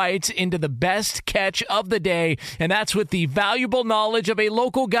no bites into the best catch of the day, and that's with the valuable knowledge of a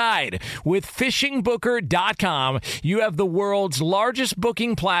local guide. With FishingBooker.com, you have the world's largest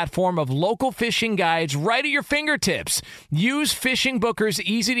booking platform of local fishing guides right at your fingertips. Use Fishing Booker's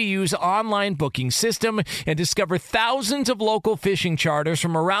easy-to-use online booking system and discover thousands of local fishing charters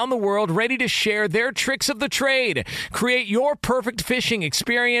from around the world ready to share their tricks of the trade. Create your perfect fishing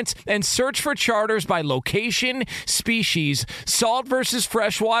experience and search for charters by location, species, salt versus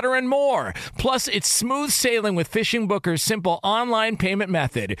freshwater, and more. Plus, it's smooth sailing with Fishing Booker's simple online payment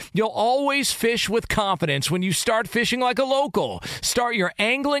method. You'll always fish with confidence when you start fishing like a local. Start your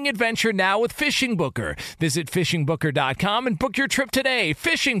angling adventure now with Fishing Booker. Visit FishingBooker.com and book your trip today.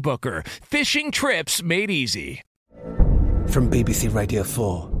 Fishing Booker. Fishing trips made easy. From BBC Radio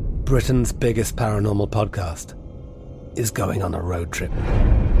 4, Britain's biggest paranormal podcast is going on a road trip.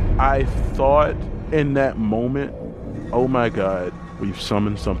 I thought in that moment, oh my God, we've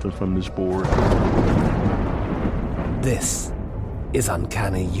summoned something from this board. This is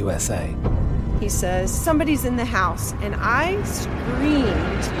Uncanny USA. He says, somebody's in the house, and I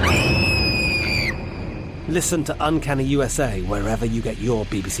screamed. Listen to Uncanny USA wherever you get your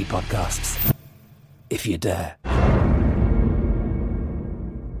BBC podcasts, if you dare.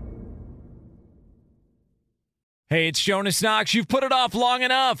 Hey, it's Jonas Knox. You've put it off long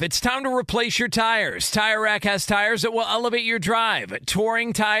enough. It's time to replace your tires. Tire Rack has tires that will elevate your drive.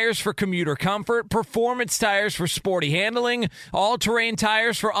 Touring tires for commuter comfort, performance tires for sporty handling, all-terrain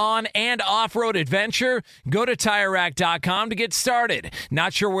tires for on- and off-road adventure. Go to TireRack.com to get started.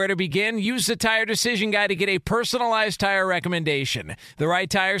 Not sure where to begin? Use the Tire Decision Guide to get a personalized tire recommendation. The right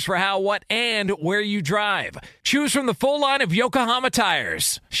tires for how, what, and where you drive. Choose from the full line of Yokohama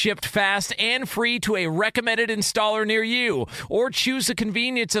tires. Shipped fast and free to a recommended installer near you, or choose the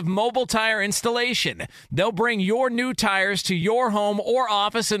convenience of mobile tire installation. They'll bring your new tires to your home or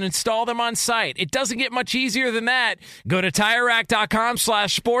office and install them on site. It doesn't get much easier than that. Go to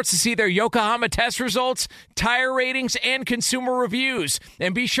TireRack.com/sports to see their Yokohama test results, tire ratings, and consumer reviews.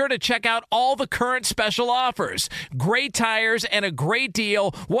 And be sure to check out all the current special offers. Great tires and a great deal.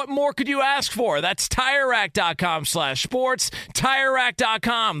 What more could you ask for? That's TireRack.com/sports.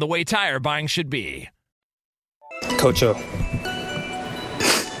 TireRack.com, the way tire buying should be. Coach O.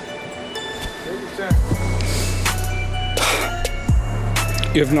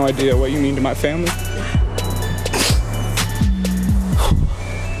 You have no idea what you mean to my family.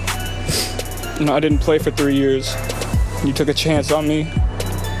 I didn't play for 3 years. You took a chance on me,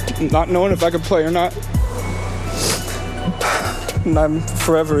 not knowing if I could play or not. And I'm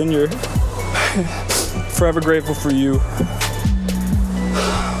forever forever grateful for you.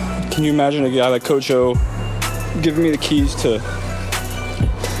 Can you imagine a guy like Coach O giving me the keys to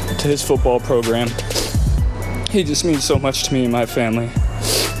his football program? He just means so much to me and my family.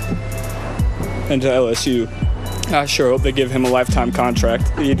 And to LSU. I sure hope they give him a lifetime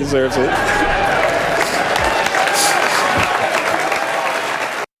contract. He deserves it.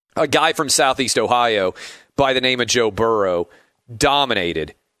 A guy from Southeast Ohio by the name of Joe Burrow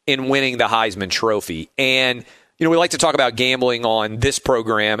dominated in winning the Heisman Trophy. And, we like to talk about gambling on this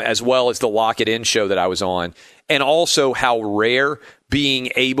program as well as the Lock It In show that I was on, and also how rare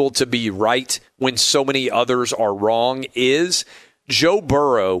being able to be right when so many others are wrong is. Joe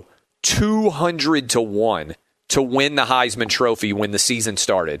Burrow, 200-1 to win the Heisman Trophy when the season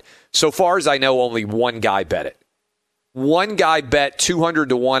started. So far as I know, only one guy bet it. One guy bet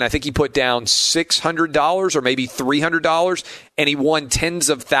 200-1. I think he put down $600 or maybe $300, and he won tens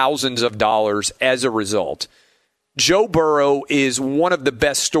of thousands of dollars as a result. Joe Burrow is one of the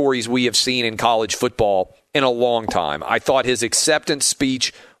best stories we have seen in college football in a long time. I thought his acceptance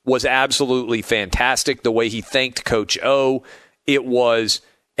speech was absolutely fantastic. The way he thanked Coach O, it was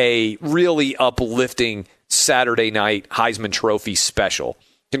a really uplifting Saturday night Heisman Trophy special.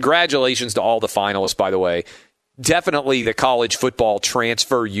 Congratulations to all the finalists, by the way. Definitely the college football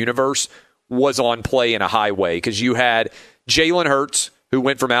transfer universe was on play in a high way because you had Jalen Hurts, who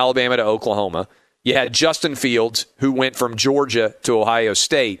went from Alabama to Oklahoma. You had Justin Fields, who went from Georgia to Ohio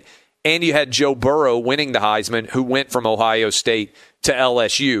State. And you had Joe Burrow winning the Heisman, who went from Ohio State to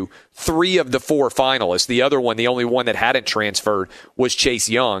LSU. 3 of the 4 finalists. The other one, the only one that hadn't transferred, was Chase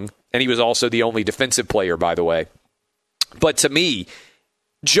Young. And he was also the only defensive player, by the way. But to me,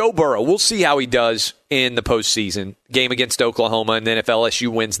 Joe Burrow, we'll see how he does in the postseason. Game against Oklahoma, and then if LSU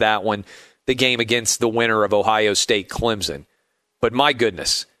wins that one, the game against the winner of Ohio State Clemson. But my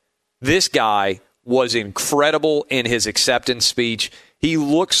goodness, this guy was incredible in his acceptance speech. He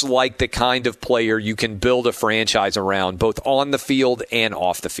looks like the kind of player you can build a franchise around, both on the field and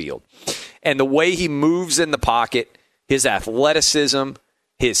off the field. And the way he moves in the pocket, his athleticism,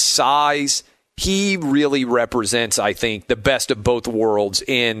 his size, he really represents, I think, the best of both worlds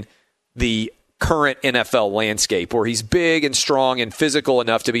in the current NFL landscape, where he's big and strong and physical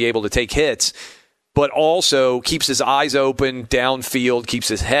enough to be able to take hits, but also keeps his eyes open downfield, keeps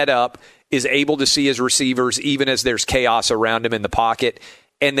his head up, is able to see his receivers even as there's chaos around him in the pocket,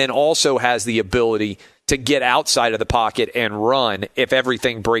 and then also has the ability to get outside of the pocket and run if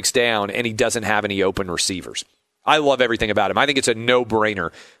everything breaks down and he doesn't have any open receivers. I love everything about him. I think it's a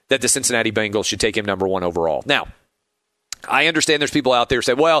no-brainer that the Cincinnati Bengals should take him number 1 overall. Now, I understand there's people out there who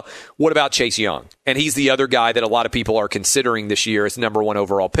say, well, what about Chase Young? And he's the other guy that a lot of people are considering this year as the number 1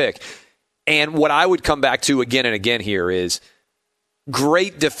 overall pick. And what I would come back to again and again here is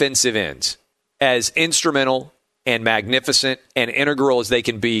great defensive ends, as instrumental and magnificent and integral as they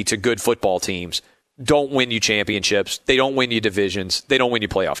can be to good football teams, don't win you championships. They don't win you divisions. They don't win you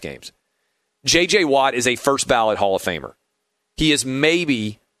playoff games. J.J. Watt is a first-ballot Hall of Famer. He is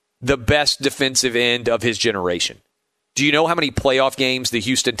maybe the best defensive end of his generation. Do you know how many playoff games the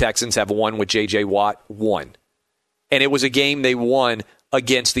Houston Texans have won with J.J. Watt? 1. And it was a game they won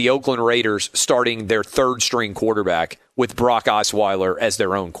against the Oakland Raiders starting their third-string quarterback with Brock Osweiler as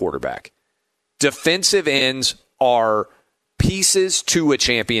their own quarterback. Defensive ends are pieces to a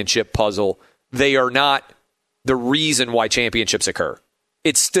championship puzzle. They are not the reason why championships occur.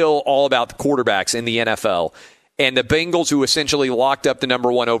 It's still all about the quarterbacks in the NFL. And the Bengals, who essentially locked up the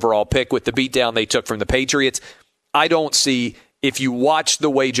number 1 overall pick with the beatdown they took from the Patriots, I don't see, if you watch the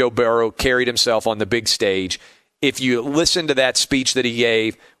way Joe Burrow carried himself on the big stage, if you listen to that speech that he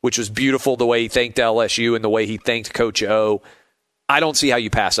gave, which was beautiful, the way he thanked LSU and the way he thanked Coach O, I don't see how you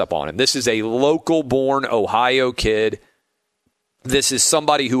pass up on him. This is a local-born Ohio kid. This is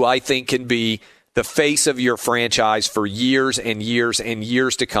somebody who I think can be the face of your franchise for years and years and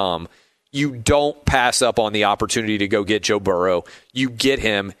years to come. You don't pass up on the opportunity to go get Joe Burrow. You get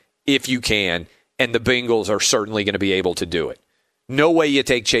him if you can, and the Bengals are certainly going to be able to do it. No way you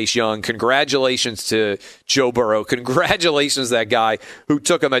take Chase Young. Congratulations to Joe Burrow. Congratulations to that guy who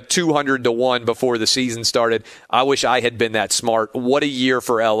took him at 200-1 before the season started. I wish I had been that smart. What a year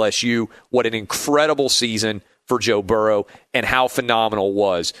for LSU. What an incredible season for Joe Burrow, and how phenomenal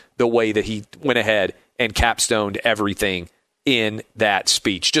was the way that he went ahead and capstoned everything in that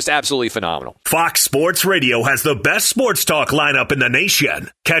speech. Just absolutely phenomenal. Fox Sports Radio has the best sports talk lineup in the nation.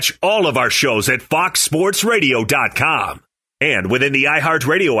 Catch all of our shows at foxsportsradio.com. And within the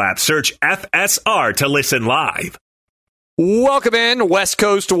iHeartRadio app, search FSR to listen live. Welcome in, West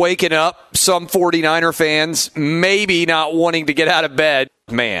Coast waking up. Some 49er fans maybe not wanting to get out of bed.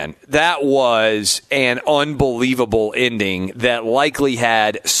 Man, that was an unbelievable ending that likely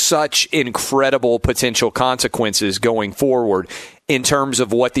had such incredible potential consequences going forward in terms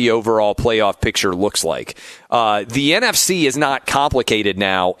of what the overall playoff picture looks like. The NFC is not complicated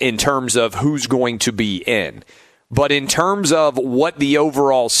now in terms of who's going to be in. But in terms of what the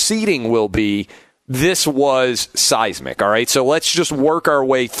overall seeding will be, this was seismic, all right? So let's just work our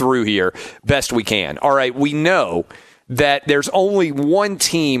way through here best we can. All right, we know that there's only one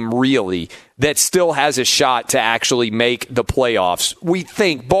team really that still has a shot to actually make the playoffs. We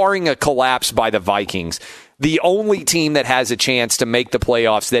think, barring a collapse by the Vikings, the only team that has a chance to make the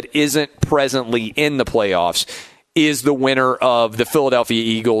playoffs that isn't presently in the playoffs is the winner of the Philadelphia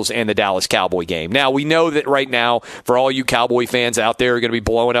Eagles and the Dallas Cowboy game. Now, we know that right now, for all you Cowboy fans out there are going to be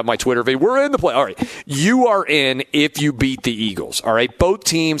blowing up my Twitter feed, we're in the play. All right, you are in if you beat the Eagles. All right, both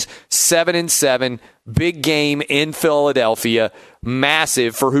teams 7-7, big game in Philadelphia,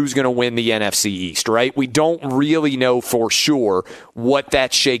 massive for who's going to win the NFC East, right? We don't really know for sure what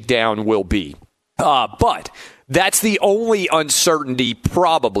that shakedown will be. But that's the only uncertainty,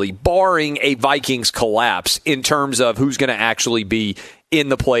 probably, barring a Vikings collapse in terms of who's going to actually be in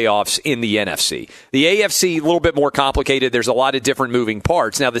the playoffs in the NFC. The AFC, a little bit more complicated. There's a lot of different moving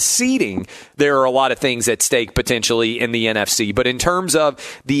parts. Now, the seeding, there are a lot of things at stake potentially in the NFC. But in terms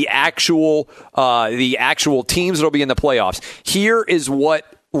of the actual teams that will be in the playoffs, here is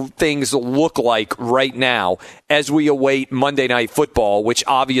what things look like right now as we await Monday Night Football, which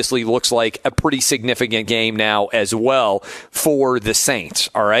obviously looks like a pretty significant game now as well for the Saints.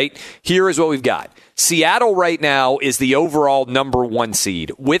 All right, here is what we've got. Seattle right now is the overall number 1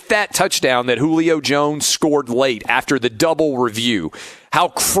 seed with that touchdown that Julio Jones scored late after the double review. How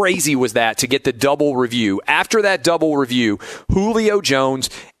crazy was that to get the double review? After that double review, Julio Jones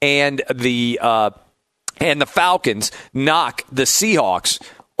and the Falcons knock the Seahawks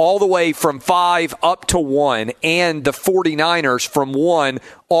all the way from 5 up to 1, and the 49ers from 1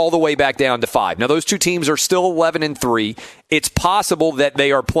 all the way back down to 5. Now, those two teams are still 11-3. It's possible that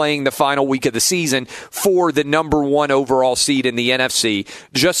they are playing the final week of the season for the number 1 overall seed in the NFC.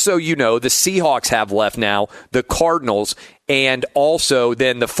 Just so you know, the Seahawks have left now, the Cardinals, and also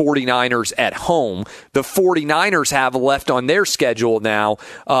then the 49ers at home. The 49ers have left on their schedule now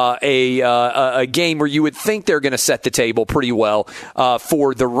a game where you would think they're going to set the table pretty well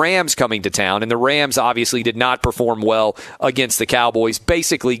for the Rams coming to town. And the Rams obviously did not perform well against the Cowboys,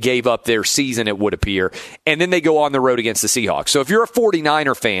 basically gave up their season, it would appear. And then they go on the road against the Seahawks. So if you're a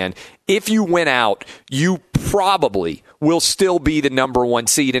 49er fan, if you win out, you probably will still be the number 1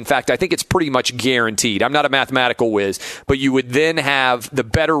 seed. In fact, I think it's pretty much guaranteed. I'm not a mathematical whiz, but you would then have the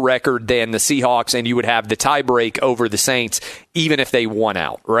better record than the Seahawks, and you would have the tiebreak over the Saints, even if they won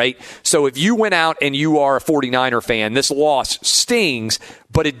out, right? So if you went out and you are a 49er fan, this loss stings,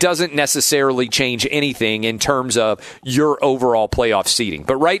 but it doesn't necessarily change anything in terms of your overall playoff seeding.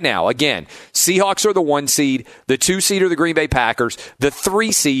 But right now, again, Seahawks are the 1 seed, the 2 seed are the Green Bay Packers, the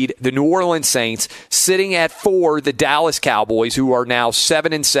 3 seed, the New Orleans Saints, sitting at 4, the Dallas Cowboys, who are now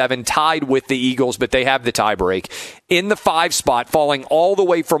 7-7, tied with the Eagles, but they have the tiebreak. In the 5 spot, falling all the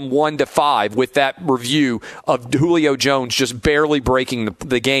way from 1 to 5 with that review of Julio Jones just just barely breaking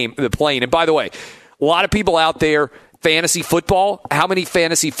the plane. And by the way, a lot of people out there, fantasy football, how many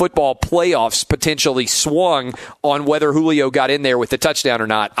fantasy football playoffs potentially swung on whether Julio got in there with the touchdown or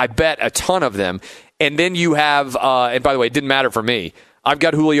not? I bet a ton of them. And then you have, and by the way, it didn't matter for me. I've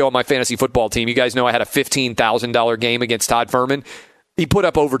got Julio on my fantasy football team. You guys know I had a $15,000 game against Todd Furman. He put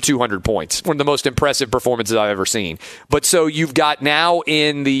up over 200 points. One of the most impressive performances I've ever seen. But so you've got now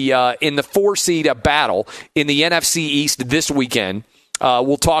in the 4 seed a battle in the NFC East this weekend.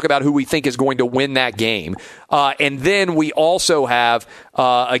 We'll talk about who we think is going to win that game. And then we also have,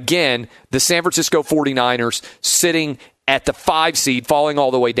 again, the San Francisco 49ers sitting at the 5 seed, falling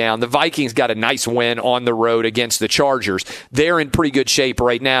all the way down. The Vikings got a nice win on the road against the Chargers. They're in pretty good shape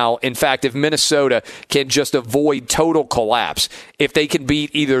right now. In fact, if Minnesota can just avoid total collapse, if they can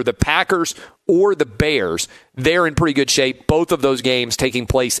beat either the Packers or the Bears, they're in pretty good shape. Both of those games taking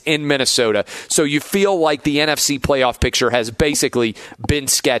place in Minnesota. So you feel like the NFC playoff picture has basically been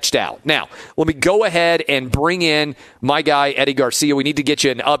sketched out. Now, let me go ahead and bring in my guy, Eddie Garcia. We need to get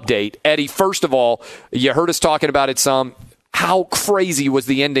you an update. Eddie, first of all, you heard us talking about it some. How crazy was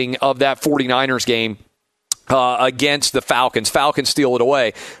the ending of that 49ers game against the Falcons? Falcons steal it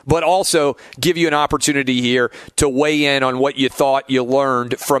away, but also give you an opportunity here to weigh in on what you thought you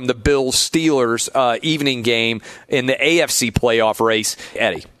learned from the Bills-Steelers evening game in the AFC playoff race.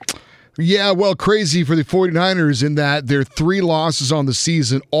 Eddie. Yeah, well, crazy for the 49ers in that their 3 losses on the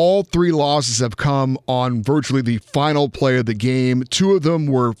season, all 3 losses have come on virtually the final play of the game. 2 of them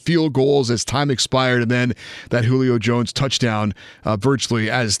were field goals as time expired, and then that Julio Jones touchdown virtually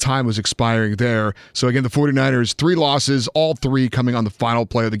as time was expiring there. So again, the 49ers, 3 losses, all 3 coming on the final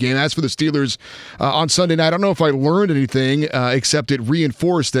play of the game. As for the Steelers, on Sunday night, I don't know if I learned anything except it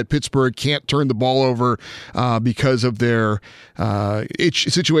reinforced that Pittsburgh can't turn the ball over because of their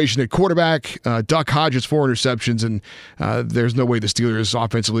situation at quarterback. Duck Hodges 4 interceptions, and there's no way the Steelers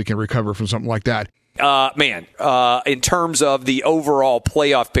offensively can recover from something like that. In terms of the overall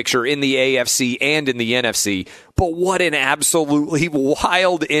playoff picture in the AFC and in the NFC, but what an absolutely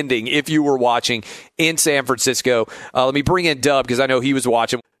wild ending if you were watching in San Francisco. Let me bring in Dub because I know he was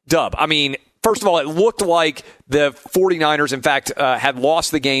watching. Dub, I mean, first of all, it looked like the 49ers, in fact, had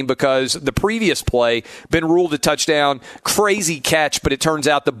lost the game because the previous play been ruled a touchdown. Crazy catch, but it turns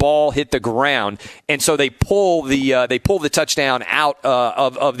out the ball hit the ground, and so they pull the touchdown out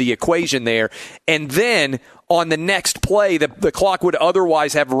of the equation there. And then on the next play, the clock would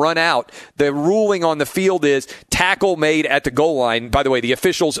otherwise have run out. The ruling on the field is tackle made at the goal line. By the way, the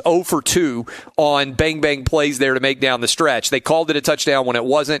officials 0 for 2 on bang-bang plays there to make down the stretch. They called it a touchdown when it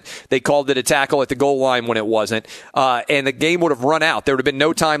wasn't. They called it a tackle at the goal line when it wasn't. And the game would have run out. There would have been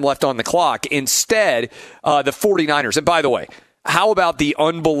no time left on the clock. Instead, the 49ers, and by the way, how about the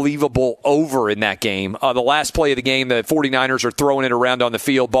unbelievable over in that game? The last play of the game, the 49ers are throwing it around on the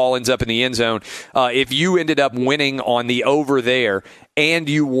field. Ball ends up in the end zone. If you ended up winning on the over there and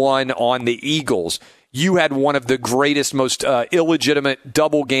you won on the Eagles, you had one of the greatest, most illegitimate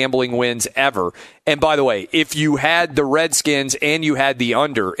double gambling wins ever. And by the way, if you had the Redskins and you had the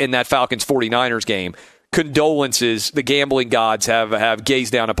under in that Falcons 49ers game, condolences. The gambling gods have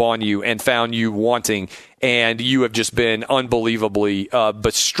gazed down upon you and found you wanting, and you have just been unbelievably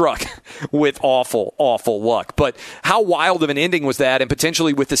bestruck with awful, awful luck. But how wild of an ending was that, and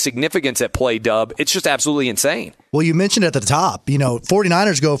potentially with the significance at play, Dub? It's just absolutely insane. Well, you mentioned at the top,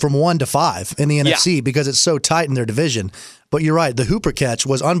 49ers go from 1 to 5 in the NFC because it's so tight in their division. But you're right, the Hooper catch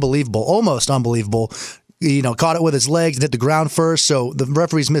was unbelievable, almost unbelievable. Caught it with his legs and hit the ground first, so the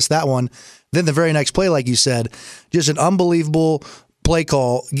referees missed that one. Then the very next play, like you said, just an unbelievable play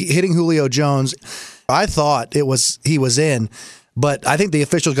call, hitting Julio Jones. I thought he was in, but I think the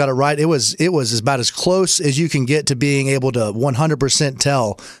officials got it right. It was about as close as you can get to being able to 100%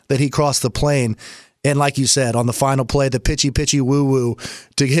 tell that he crossed the plane. And like you said, on the final play, the pitchy woo-woo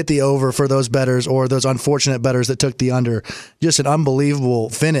to hit the over for those bettors or those unfortunate bettors that took the under. Just an unbelievable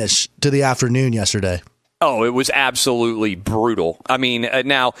finish to the afternoon yesterday. Oh, it was absolutely brutal. I mean,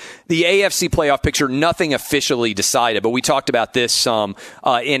 now, the AFC playoff picture, nothing officially decided, but we talked about this some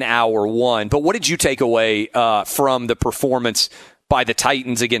in hour one. But what did you take away from the performance by the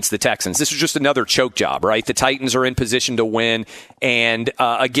Titans against the Texans? This was just another choke job, right? The Titans are in position to win. And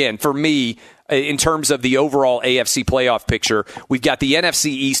again, for me, in terms of the overall AFC playoff picture, we've got the NFC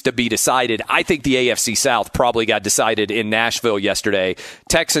East to be decided. I think the AFC South probably got decided in Nashville yesterday.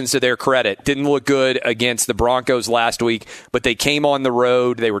 Texans, to their credit, didn't look good against the Broncos last week, but they came on the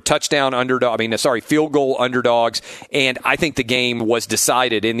road. They were field goal underdogs, and I think the game was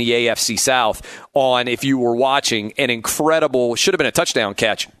decided in the AFC South on, if you were watching, an incredible, should have been a touchdown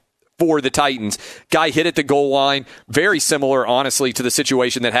catch for the Titans. Guy hit at the goal line, very similar, honestly, to the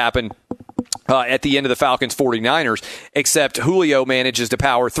situation that happened at the end of the Falcons 49ers, except Julio manages to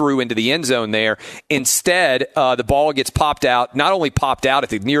power through into the end zone there. Instead, the ball gets popped out, not only popped out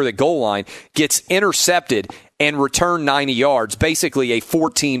near the goal line, gets intercepted and returned 90 yards, basically a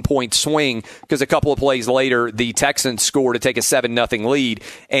 14-point swing, because a couple of plays later, the Texans scored to take a 7-0 lead,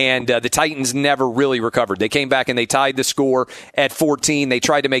 and the Titans never really recovered. They came back and they tied the score at 14. They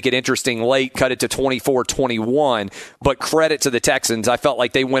tried to make it interesting late, cut it to 24-21, but credit to the Texans. I felt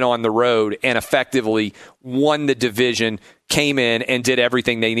like they went on the road and effectively won the division, came in and did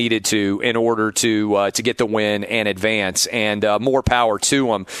everything they needed to in order to get the win and advance. And more power to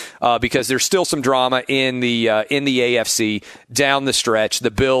them because there's still some drama in the AFC down the stretch.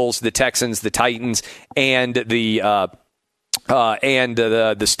 The Bills, the Texans, the Titans, and the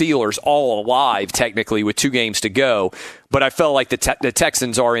Steelers all alive technically with 2 games to go. But I felt like the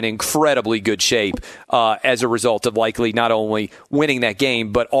Texans are in incredibly good shape as a result of likely not only winning that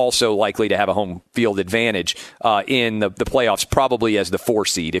game, but also likely to have a home field advantage in the playoffs, probably as the 4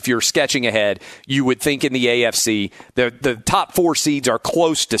 seed. If you're sketching ahead, you would think in the AFC, the top 4 seeds are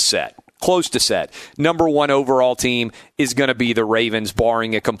close to set. Number 1 overall team is going to be the Ravens,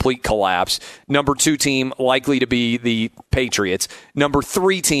 barring a complete collapse. Number 2 team likely to be the Patriots. Number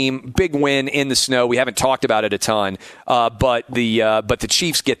 3 team, big win in the snow. We haven't talked about it a ton, but the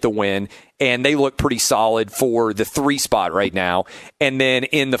Chiefs get the win, and they look pretty solid for the 3 spot right now. And then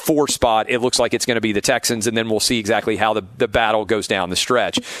in the 4 spot, it looks like it's going to be the Texans, and then we'll see exactly how the battle goes down the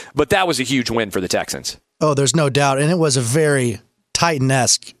stretch. But that was a huge win for the Texans. Oh, there's no doubt, and it was a very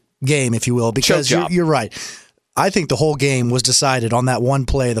Titan-esque game, if you will, because you're right. I think the whole game was decided on that one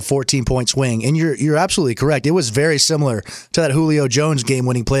play, the 14-point swing, and you're absolutely correct. It was very similar to that Julio Jones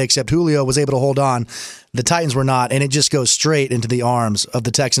game-winning play, except Julio was able to hold on. The Titans were not, and it just goes straight into the arms of the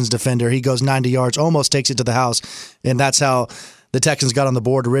Texans defender. He goes 90 yards, almost takes it to the house, and that's how the Texans got on the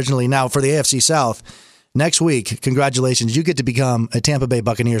board originally. Now, for the AFC South, next week, congratulations, you get to become a Tampa Bay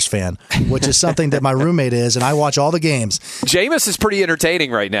Buccaneers fan, which is something that my roommate is, and I watch all the games. Jameis is pretty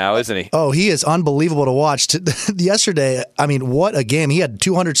entertaining right now, isn't he? Oh, he is unbelievable to watch. Yesterday, I mean, what a game. He had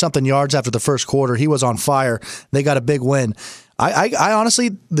 200-something yards after the first quarter. He was on fire. They got a big win. I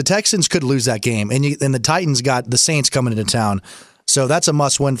honestly, the Texans could lose that game, and the Titans got the Saints coming into town. So that's a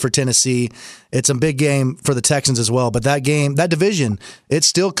must-win for Tennessee. It's a big game for the Texans as well. But that game, that division, it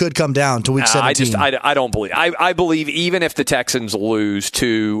still could come down to week 17. I don't believe. I believe even if the Texans lose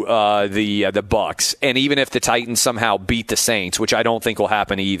to the Bucks, and even if the Titans somehow beat the Saints, which I don't think will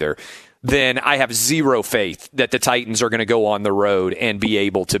happen either, then I have zero faith that the Titans are going to go on the road and be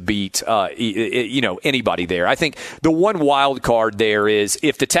able to beat anybody there. I think the one wild card there is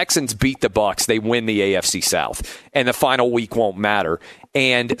if the Texans beat the Bucks, they win the AFC South, and the final week won't matter.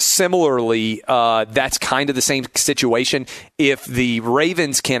 And similarly, that's kind of the same situation. If the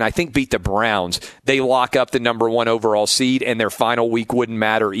Ravens can, I think, beat the Browns, they lock up the number 1 overall seed, and their final week wouldn't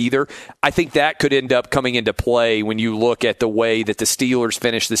matter either. I think that could end up coming into play when you look at the way that the Steelers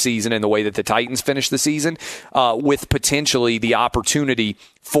finish the season and the way that the Titans finish the season, with potentially the opportunity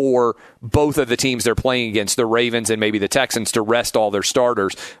for both of the teams they're playing against, the Ravens and maybe the Texans, to rest all their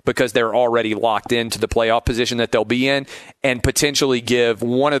starters because they're already locked into the playoff position that they'll be in, and potentially give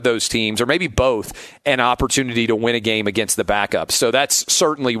one of those teams, or maybe both, an opportunity to win a game against the backups. So that's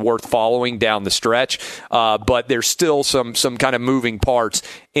certainly worth following down the stretch, but there's still some kind of moving parts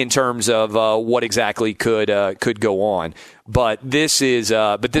in terms of what exactly could go on. But this is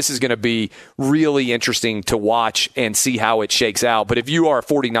going to be really interesting to watch and see how it shakes out. But if you are a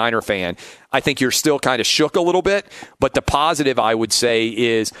 49er fan, I think you're still kind of shook a little bit. But the positive, I would say,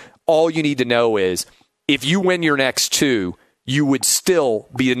 is all you need to know is if you win your next 2, you would still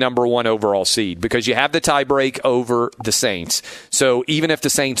be the number 1 overall seed because you have the tiebreak over the Saints. So even if the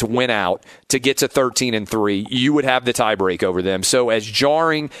Saints win out to get to 13-3, you would have the tiebreak over them. So as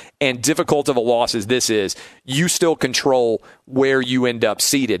jarring and difficult of a loss as this is, you still control where you end up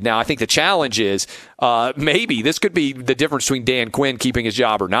seated. Now, I think the challenge is maybe this could be the difference between Dan Quinn keeping his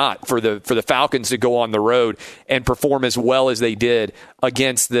job or not for the Falcons to go on the road and perform as well as they did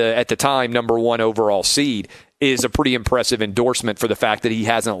against the, at the time, number 1 overall seed. Is a pretty impressive endorsement for the fact that he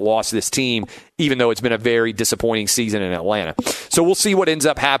hasn't lost this team, even though it's been a very disappointing season in Atlanta. So we'll see what ends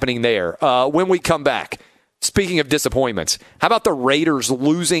up happening there. When we come back, Speaking of disappointments, how about the Raiders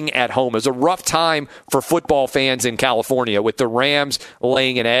losing at home? It was a rough time for football fans in California, with the Rams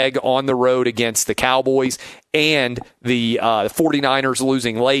laying an egg on the road against the Cowboys, and the 49ers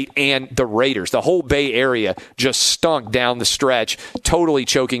losing late, and the Raiders. The whole Bay Area just stunk down the stretch, totally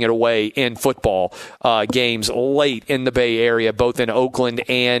choking it away in football games late in the Bay Area, both in Oakland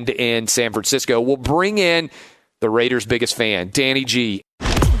and in San Francisco. We'll bring in the Raiders' biggest fan, Danny G.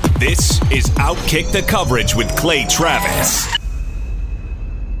 This is Outkick the Coverage with Clay Travis.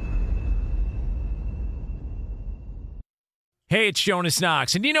 Hey, it's Jonas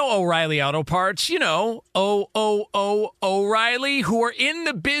Knox, and you know O'Reilly Auto Parts. You know, O'Reilly, who are in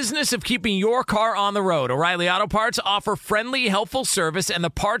the business of keeping your car on the road. O'Reilly Auto Parts offer friendly, helpful service and the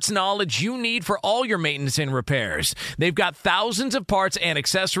parts knowledge you need for all your maintenance and repairs. They've got thousands of parts and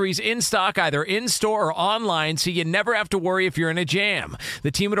accessories in stock, either in-store or online, so you never have to worry if you're in a jam.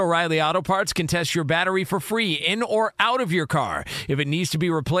 The team at O'Reilly Auto Parts can test your battery for free in or out of your car. If it needs to be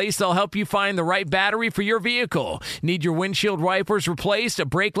replaced, they'll help you find the right battery for your vehicle. Need your windshield wipers replaced, a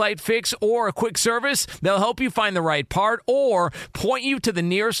brake light fix, or a quick service? They'll help you find the right part or point you to the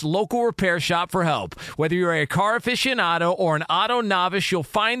nearest local repair shop for help. Whether you're a car aficionado or an auto novice, you'll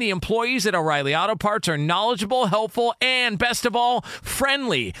find the employees at O'Reilly Auto Parts are knowledgeable, helpful, and best of all,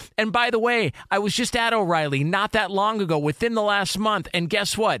 friendly. And by the way, I was just at O'Reilly not that long ago, within the last month, and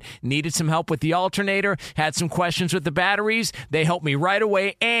guess what? Needed some help with the alternator, had some questions with the batteries. They helped me right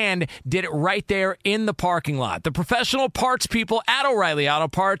away and did it right there in the parking lot. The professional parts people at O'Reilly Auto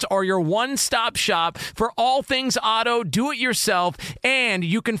Parts are your one-stop shop for all things auto, do-it-yourself, and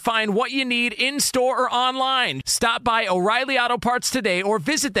you can find what you need in-store or online. Stop by O'Reilly Auto Parts today or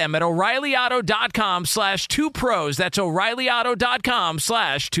visit them at O'ReillyAuto.com/2pros. That's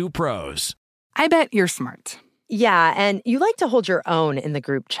O'ReillyAuto.com/2pros. I bet you're smart. Yeah, and you like to hold your own in the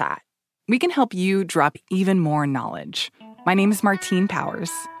group chat. We can help you drop even more knowledge. My name is Martine Powers.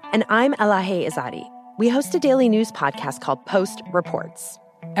 And I'm Elahe Izadi. We host a daily news podcast called Post Reports.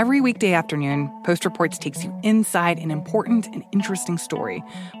 Every weekday afternoon, Post Reports takes you inside an important and interesting story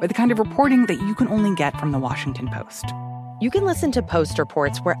with the kind of reporting that you can only get from the Washington Post. You can listen to Post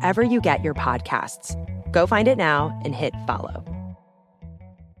Reports wherever you get your podcasts. Go find it now and hit follow.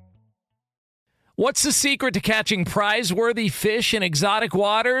 What's the secret to catching prize-worthy fish in exotic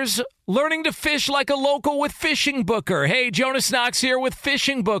waters? Learning to fish like a local with Fishing Booker. Hey, Jonas Knox here with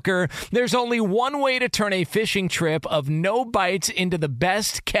Fishing Booker. There's only one way to turn a fishing trip of no bites into the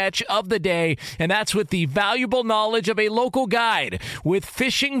best catch of the day, and that's with the valuable knowledge of a local guide. With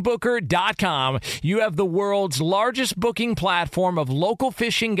FishingBooker.com, you have the world's largest booking platform of local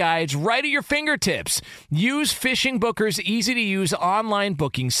fishing guides right at your fingertips. Use Fishing Booker's easy-to-use online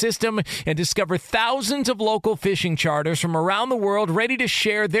booking system and discover thousands of local fishing charters from around the world ready to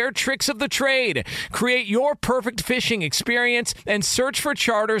share their tricks of the trade. Create your perfect fishing experience and search for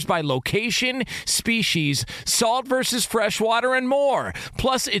charters by location, species, salt versus freshwater, and more.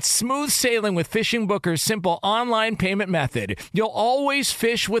 Plus, it's smooth sailing with Fishing Booker's simple online payment method. You'll always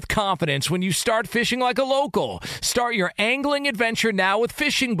fish with confidence when you start fishing like a local. Start your angling adventure now with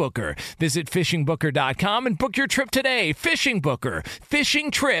Fishing Booker. Visit FishingBooker.com and book your trip today. Fishing Booker.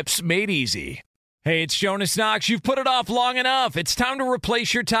 Fishing trips made easy. Hey, it's Jonas Knox. You've put it off long enough. It's time to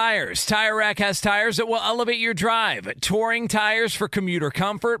replace your tires. Tire Rack has tires that will elevate your drive. Touring tires for commuter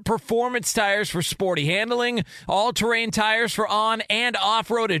comfort, performance tires for sporty handling, all-terrain tires for on- and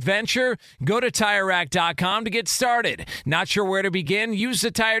off-road adventure. Go to TireRack.com to get started. Not sure where to begin? Use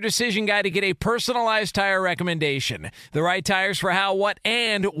the Tire Decision Guide to get a personalized tire recommendation. The right tires for how, what,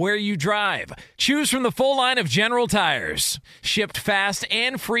 and where you drive. Choose from the full line of General Tires. Shipped fast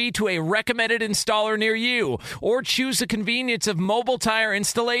and free to a recommended installer near you, or choose the convenience of mobile tire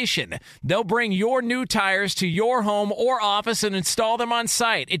installation. They'll bring your new tires to your home or office and install them on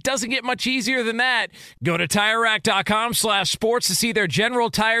site. It doesn't get much easier than that. Go to TireRack.com/sports to see their General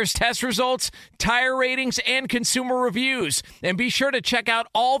Tires test results, tire ratings, and consumer reviews. And be sure to check out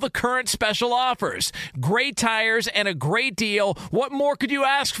all the current special offers. Great tires and a great deal. What more could you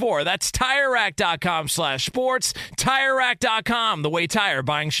ask for? That's TireRack.com/sports. TireRack.com, the way tire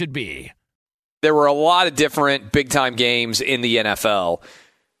buying should be. There were a lot of different big-time games in the NFL,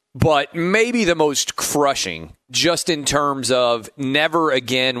 but maybe the most crushing, just in terms of never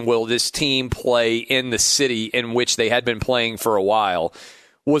again will this team play in the city in which they had been playing for a while,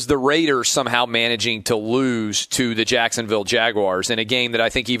 was the Raiders somehow managing to lose to the Jacksonville Jaguars in a game that I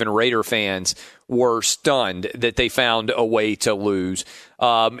think even Raider fans were stunned that they found a way to lose.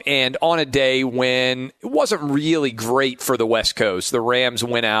 And on a day when it wasn't really great for the West Coast, the Rams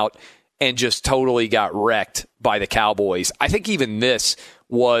went out and just totally got wrecked by the Cowboys. I think even this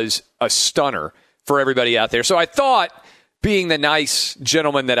was a stunner for everybody out there. So I thought, being the nice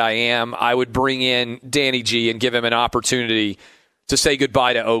gentleman that I am, I would bring in Danny G and give him an opportunity to say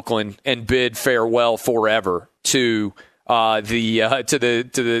goodbye to Oakland and bid farewell forever to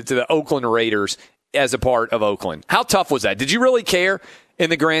the Oakland Raiders as a part of Oakland. How tough was that? Did you really care in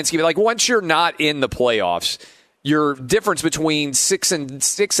the grand scheme? Like, once you're not in the playoffs, your difference between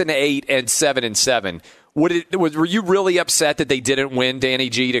 6-8 and 7-7. Were you really upset that they didn't win, Danny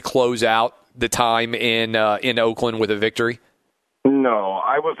G, to close out the time in Oakland with a victory? No,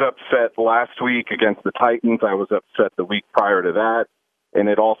 I was upset last week against the Titans. I was upset the week prior to that, and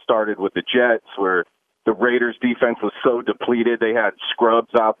it all started with the Jets, where the Raiders' defense was so depleted. They had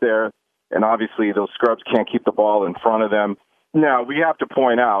scrubs out there, and obviously those scrubs can't keep the ball in front of them. Now, we have to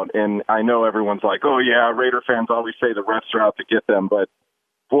point out, and I know everyone's like, oh, yeah, Raider fans always say the refs are out to get them, but,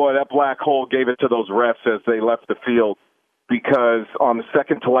 boy, that black hole gave it to those refs as they left the field, because on the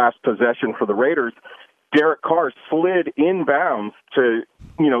second-to-last possession for the Raiders, Derek Carr slid inbounds to,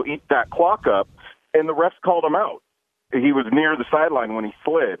 eat that clock up, and the refs called him out. He was near the sideline when he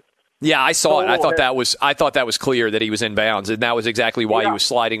slid. Yeah, I saw it. I thought that was clear that he was in bounds, and that was exactly why he was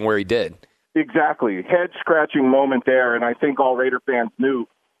sliding where he did. Exactly. Head-scratching moment there, and I think all Raider fans knew,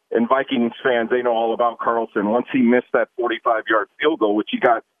 and Vikings fans, they know all about Carlson. Once he missed that 45-yard field goal, which he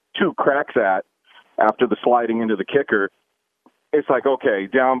got 2 cracks at after the sliding into the kicker, it's like, okay,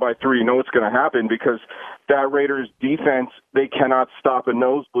 down by 3, you know what's going to happen, because that Raiders defense, they cannot stop a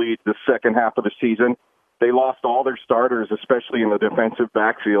nosebleed the second half of the season. They lost all their starters, especially in the defensive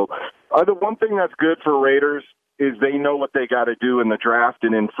backfield. The one thing that's good for Raiders is they know what they got to do in the draft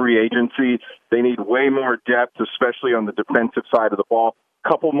and in free agency. They need way more depth, especially on the defensive side of the ball.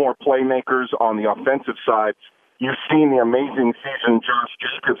 Couple more playmakers on the offensive side. You've seen the amazing season Josh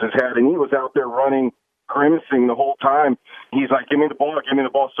Jacobs has had, and he was out there running, grimacing the whole time. He's like, give me the ball, give me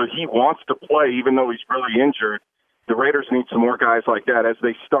the ball. So he wants to play, even though he's really injured. The Raiders need some more guys like that as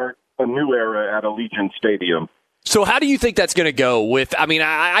they start a new era at Allegiant Stadium. So how do you think that's going to go with,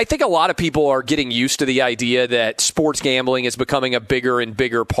 I think a lot of people are getting used to the idea that sports gambling is becoming a bigger and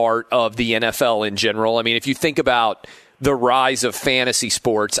bigger part of the NFL in general. I mean, if you think about the rise of fantasy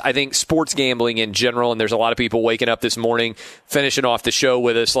sports, I think sports gambling in general, and there's a lot of people waking up this morning, finishing off the show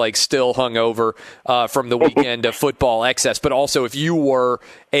with us, like still hungover from the weekend of football excess. But also, if you were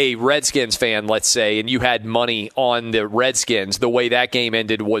a Redskins fan, let's say, and you had money on the Redskins, the way that game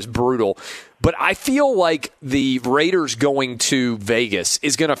ended was brutal. But I feel like the Raiders going to Vegas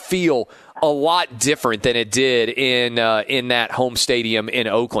is going to feel a lot different than it did in that home stadium in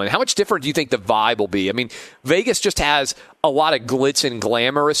Oakland. How much different do you think the vibe will be? I mean, Vegas just has a lot of glitz and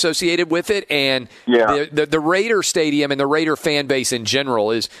glamour associated with it, and the Raider stadium and the Raider fan base in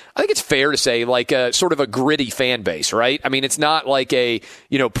general is, I think it's fair to say, like a sort of a gritty fan base, right? I mean, it's not like a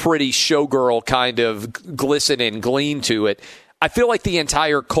pretty showgirl kind of glisten and gleam to it. I feel like the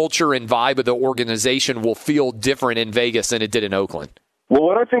entire culture and vibe of the organization will feel different in Vegas than it did in Oakland. Well,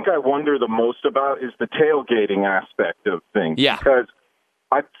 what I wonder the most about is the tailgating aspect of things. Yeah. Because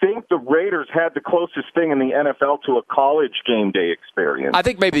I think the Raiders had the closest thing in the NFL to a college game day experience. I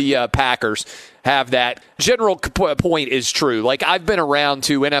think maybe the Packers have that. General point is true. Like, I've been around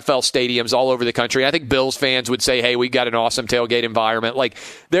to NFL stadiums all over the country. I think Bills fans would say, hey, we got an awesome tailgate environment. Like,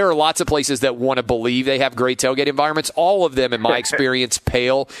 there are lots of places that want to believe they have great tailgate environments. All of them, in my experience,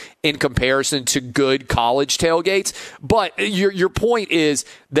 pale in comparison to good college tailgates. But your point is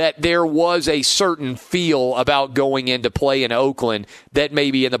that there was a certain feel about going into play in Oakland that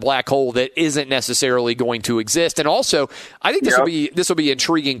maybe in the black hole that isn't necessarily going to exist. And also, I think this will be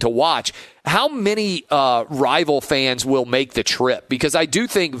intriguing to watch. How many rival fans will make the trip? Because I do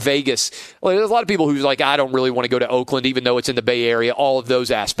think Vegas, there's a lot of people who's like, I don't really want to go to Oakland, even though it's in the Bay Area, all of those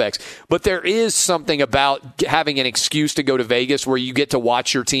aspects. But there is something about having an excuse to go to Vegas where you get to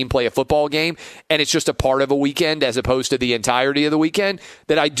watch your team play a football game, and it's just a part of a weekend as opposed to the entirety of the weekend,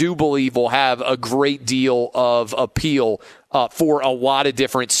 that I do believe will have a great deal of appeal for a lot of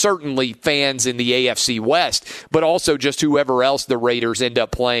different, certainly fans in the AFC West, but also just whoever else the Raiders end up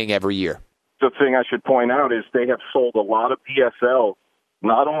playing every year. The thing I should point out is they have sold a lot of PSL,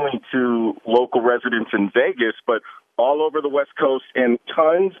 not only to local residents in Vegas, but all over the West Coast and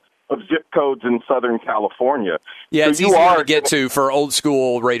tons of zip codes in Southern California. Yeah, so it's easier to get to for old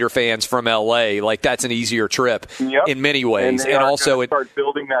school Raider fans from LA. Like, that's an easier trip in many ways. And also start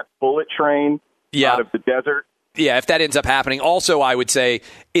building that bullet train out of the desert. Yeah, if that ends up happening. Also, I would say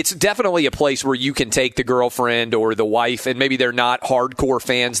it's definitely a place where you can take the girlfriend or the wife, and maybe they're not hardcore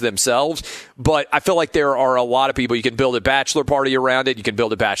fans themselves, but I feel like there are a lot of people. You can build a bachelor party around it. You can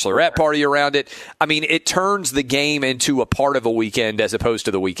build a bachelorette party around it. I mean, it turns the game into a part of a weekend as opposed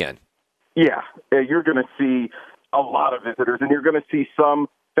to the weekend. Yeah, you're going to see a lot of visitors, and you're going to see some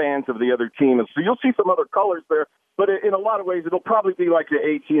fans of the other team. And so you'll see some other colors there, but in a lot of ways, it'll probably be like the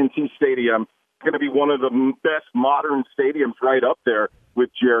AT&T Stadium. It's going to be one of the best modern stadiums right up there with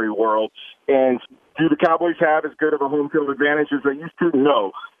Jerry World. And do the Cowboys have as good of a home field advantage as they used to?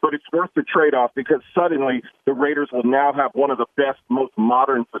 No, but it's worth the trade-off because suddenly the Raiders will now have one of the best, most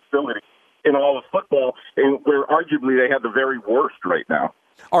modern facilities in all of football, and where arguably they have the very worst right now.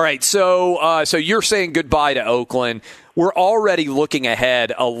 All right, so you're saying goodbye to Oakland. We're already looking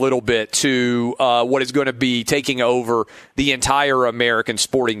ahead a little bit to what is going to be taking over the entire American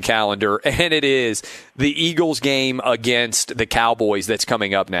sporting calendar, and it is the Eagles game against the Cowboys that's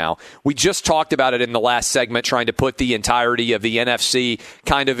coming up now. We just talked about it in the last segment, trying to put the entirety of the NFC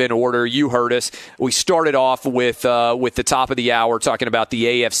kind of in order. You heard us. We started off with the top of the hour talking about the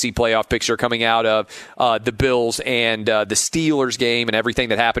AFC playoff picture coming out of the Bills and the Steelers game and everything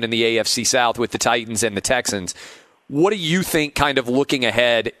that happened in the AFC South with the Titans and the Texans. What do you think kind of looking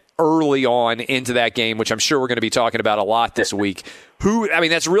ahead early on into that game, which I'm sure we're going to be talking about a lot this week?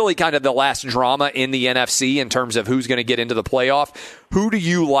 That's really kind of the last drama in the NFC in terms of who's going to get into the playoff. Who do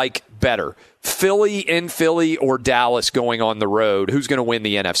you like better? Philly in Philly or Dallas going on the road? Who's going to win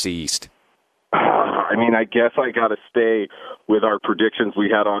the NFC East? I guess I got to stay with our predictions we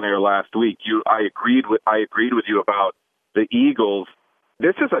had on air last week. I agreed with you about the Eagles.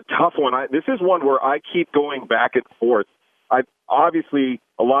 This is a tough one. This is one where I keep going back and forth. Obviously,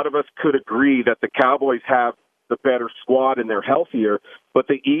 a lot of us could agree that the Cowboys have the better squad and they're healthier, but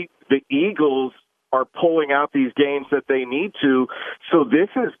the Eagles are pulling out these games that they need to. So this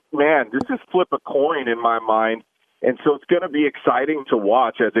is flip a coin in my mind. And so it's going to be exciting to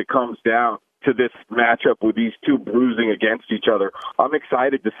watch as it comes down to this matchup with these two bruising against each other. I'm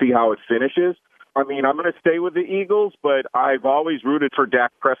excited to see how it finishes. I'm going to stay with the Eagles, but I've always rooted for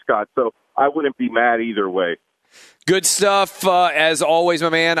Dak Prescott, so I wouldn't be mad either way. Good stuff. As always, my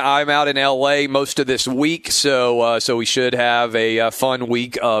man, I'm out in L.A. most of this week, so we should have a fun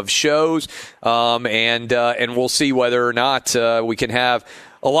week of shows, and we'll see whether or not we can have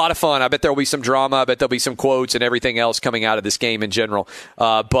a lot of fun. I bet there'll be some drama. I bet there'll be some quotes and everything else coming out of this game in general.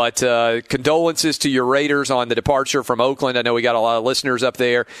 But condolences to your Raiders on the departure from Oakland. I know we got a lot of listeners up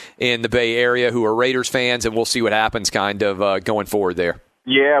there in the Bay Area who are Raiders fans, and we'll see what happens kind of going forward there.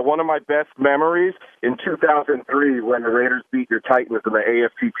 Yeah, one of my best memories in 2003 when the Raiders beat your Titans in the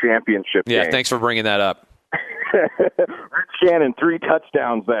AFC Championship game. Yeah, thanks for bringing that up. Rick Shannon, 3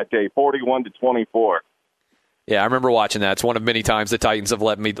 touchdowns that day, 41-24. Yeah, I remember watching that. It's one of many times the Titans have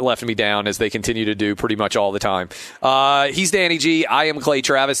left me down, as they continue to do pretty much all the time. He's Danny G. I am Clay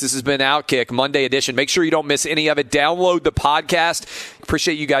Travis. This has been Outkick Monday edition. Make sure you don't miss any of it. Download the podcast.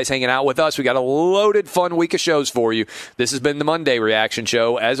 Appreciate you guys hanging out with us. We got a loaded, fun week of shows for you. This has been the Monday Reaction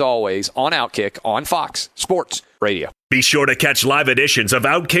Show, as always, on Outkick on Fox Sports Radio. Be sure to catch live editions of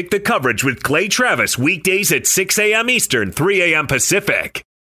Outkick the Coverage with Clay Travis weekdays at 6 a.m. Eastern, 3 a.m. Pacific.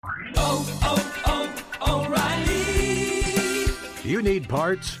 You need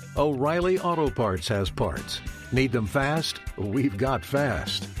parts? O'Reilly Auto Parts has parts. Need them fast? We've got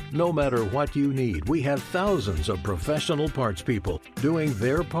fast. No matter what you need, we have thousands of professional parts people doing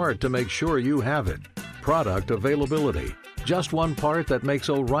their part to make sure you have it. Product availability. Just one part that makes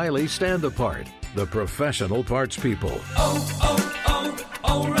O'Reilly stand apart. The professional parts people.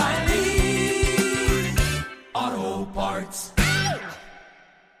 O'Reilly Auto Parts.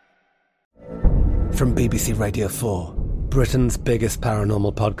 From BBC Radio 4, Britain's biggest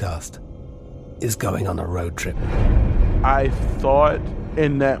paranormal podcast is going on a road trip. I thought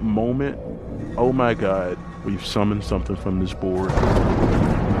in that moment, oh my God, we've summoned something from this board.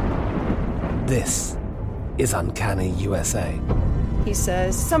 This is Uncanny USA. He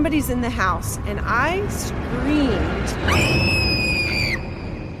says, somebody's in the house, and I screamed.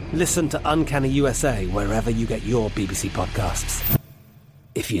 Listen to Uncanny USA wherever you get your BBC podcasts,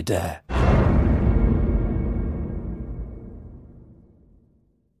 if you dare.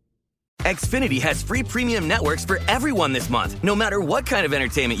 Xfinity has free premium networks for everyone this month, no matter what kind of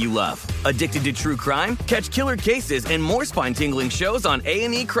entertainment you love. Addicted to true crime? Catch killer cases and more spine-tingling shows on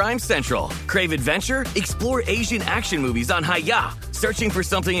A&E Crime Central. Crave adventure? Explore Asian action movies on Hi-YAH. Searching for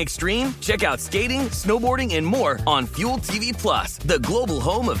something extreme? Check out skating, snowboarding, and more on Fuel TV Plus, the global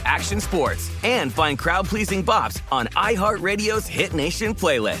home of action sports. And find crowd-pleasing bops on iHeartRadio's Hit Nation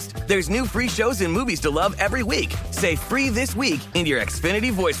playlist. There's new free shows and movies to love every week. Say free this week in your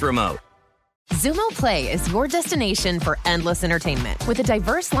Xfinity voice remote. Xumo Play is your destination for endless entertainment. With a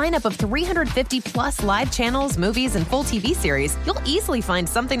diverse lineup of 350 plus live channels, movies, and full TV series, you'll easily find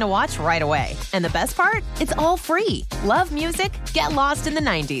something to watch right away. And the best part? It's all free. Love music? Get lost in the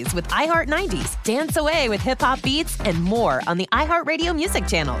 90s with iHeart 90s, dance away with hip-hop beats, and more on the iHeartRadio music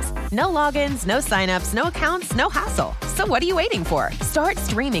channels. No logins, no signups, no accounts, no hassle. So what are you waiting for? Start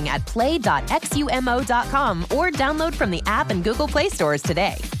streaming at play.xumo.com or download from the app and Google Play stores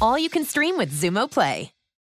today. All you can stream with Xumo Play.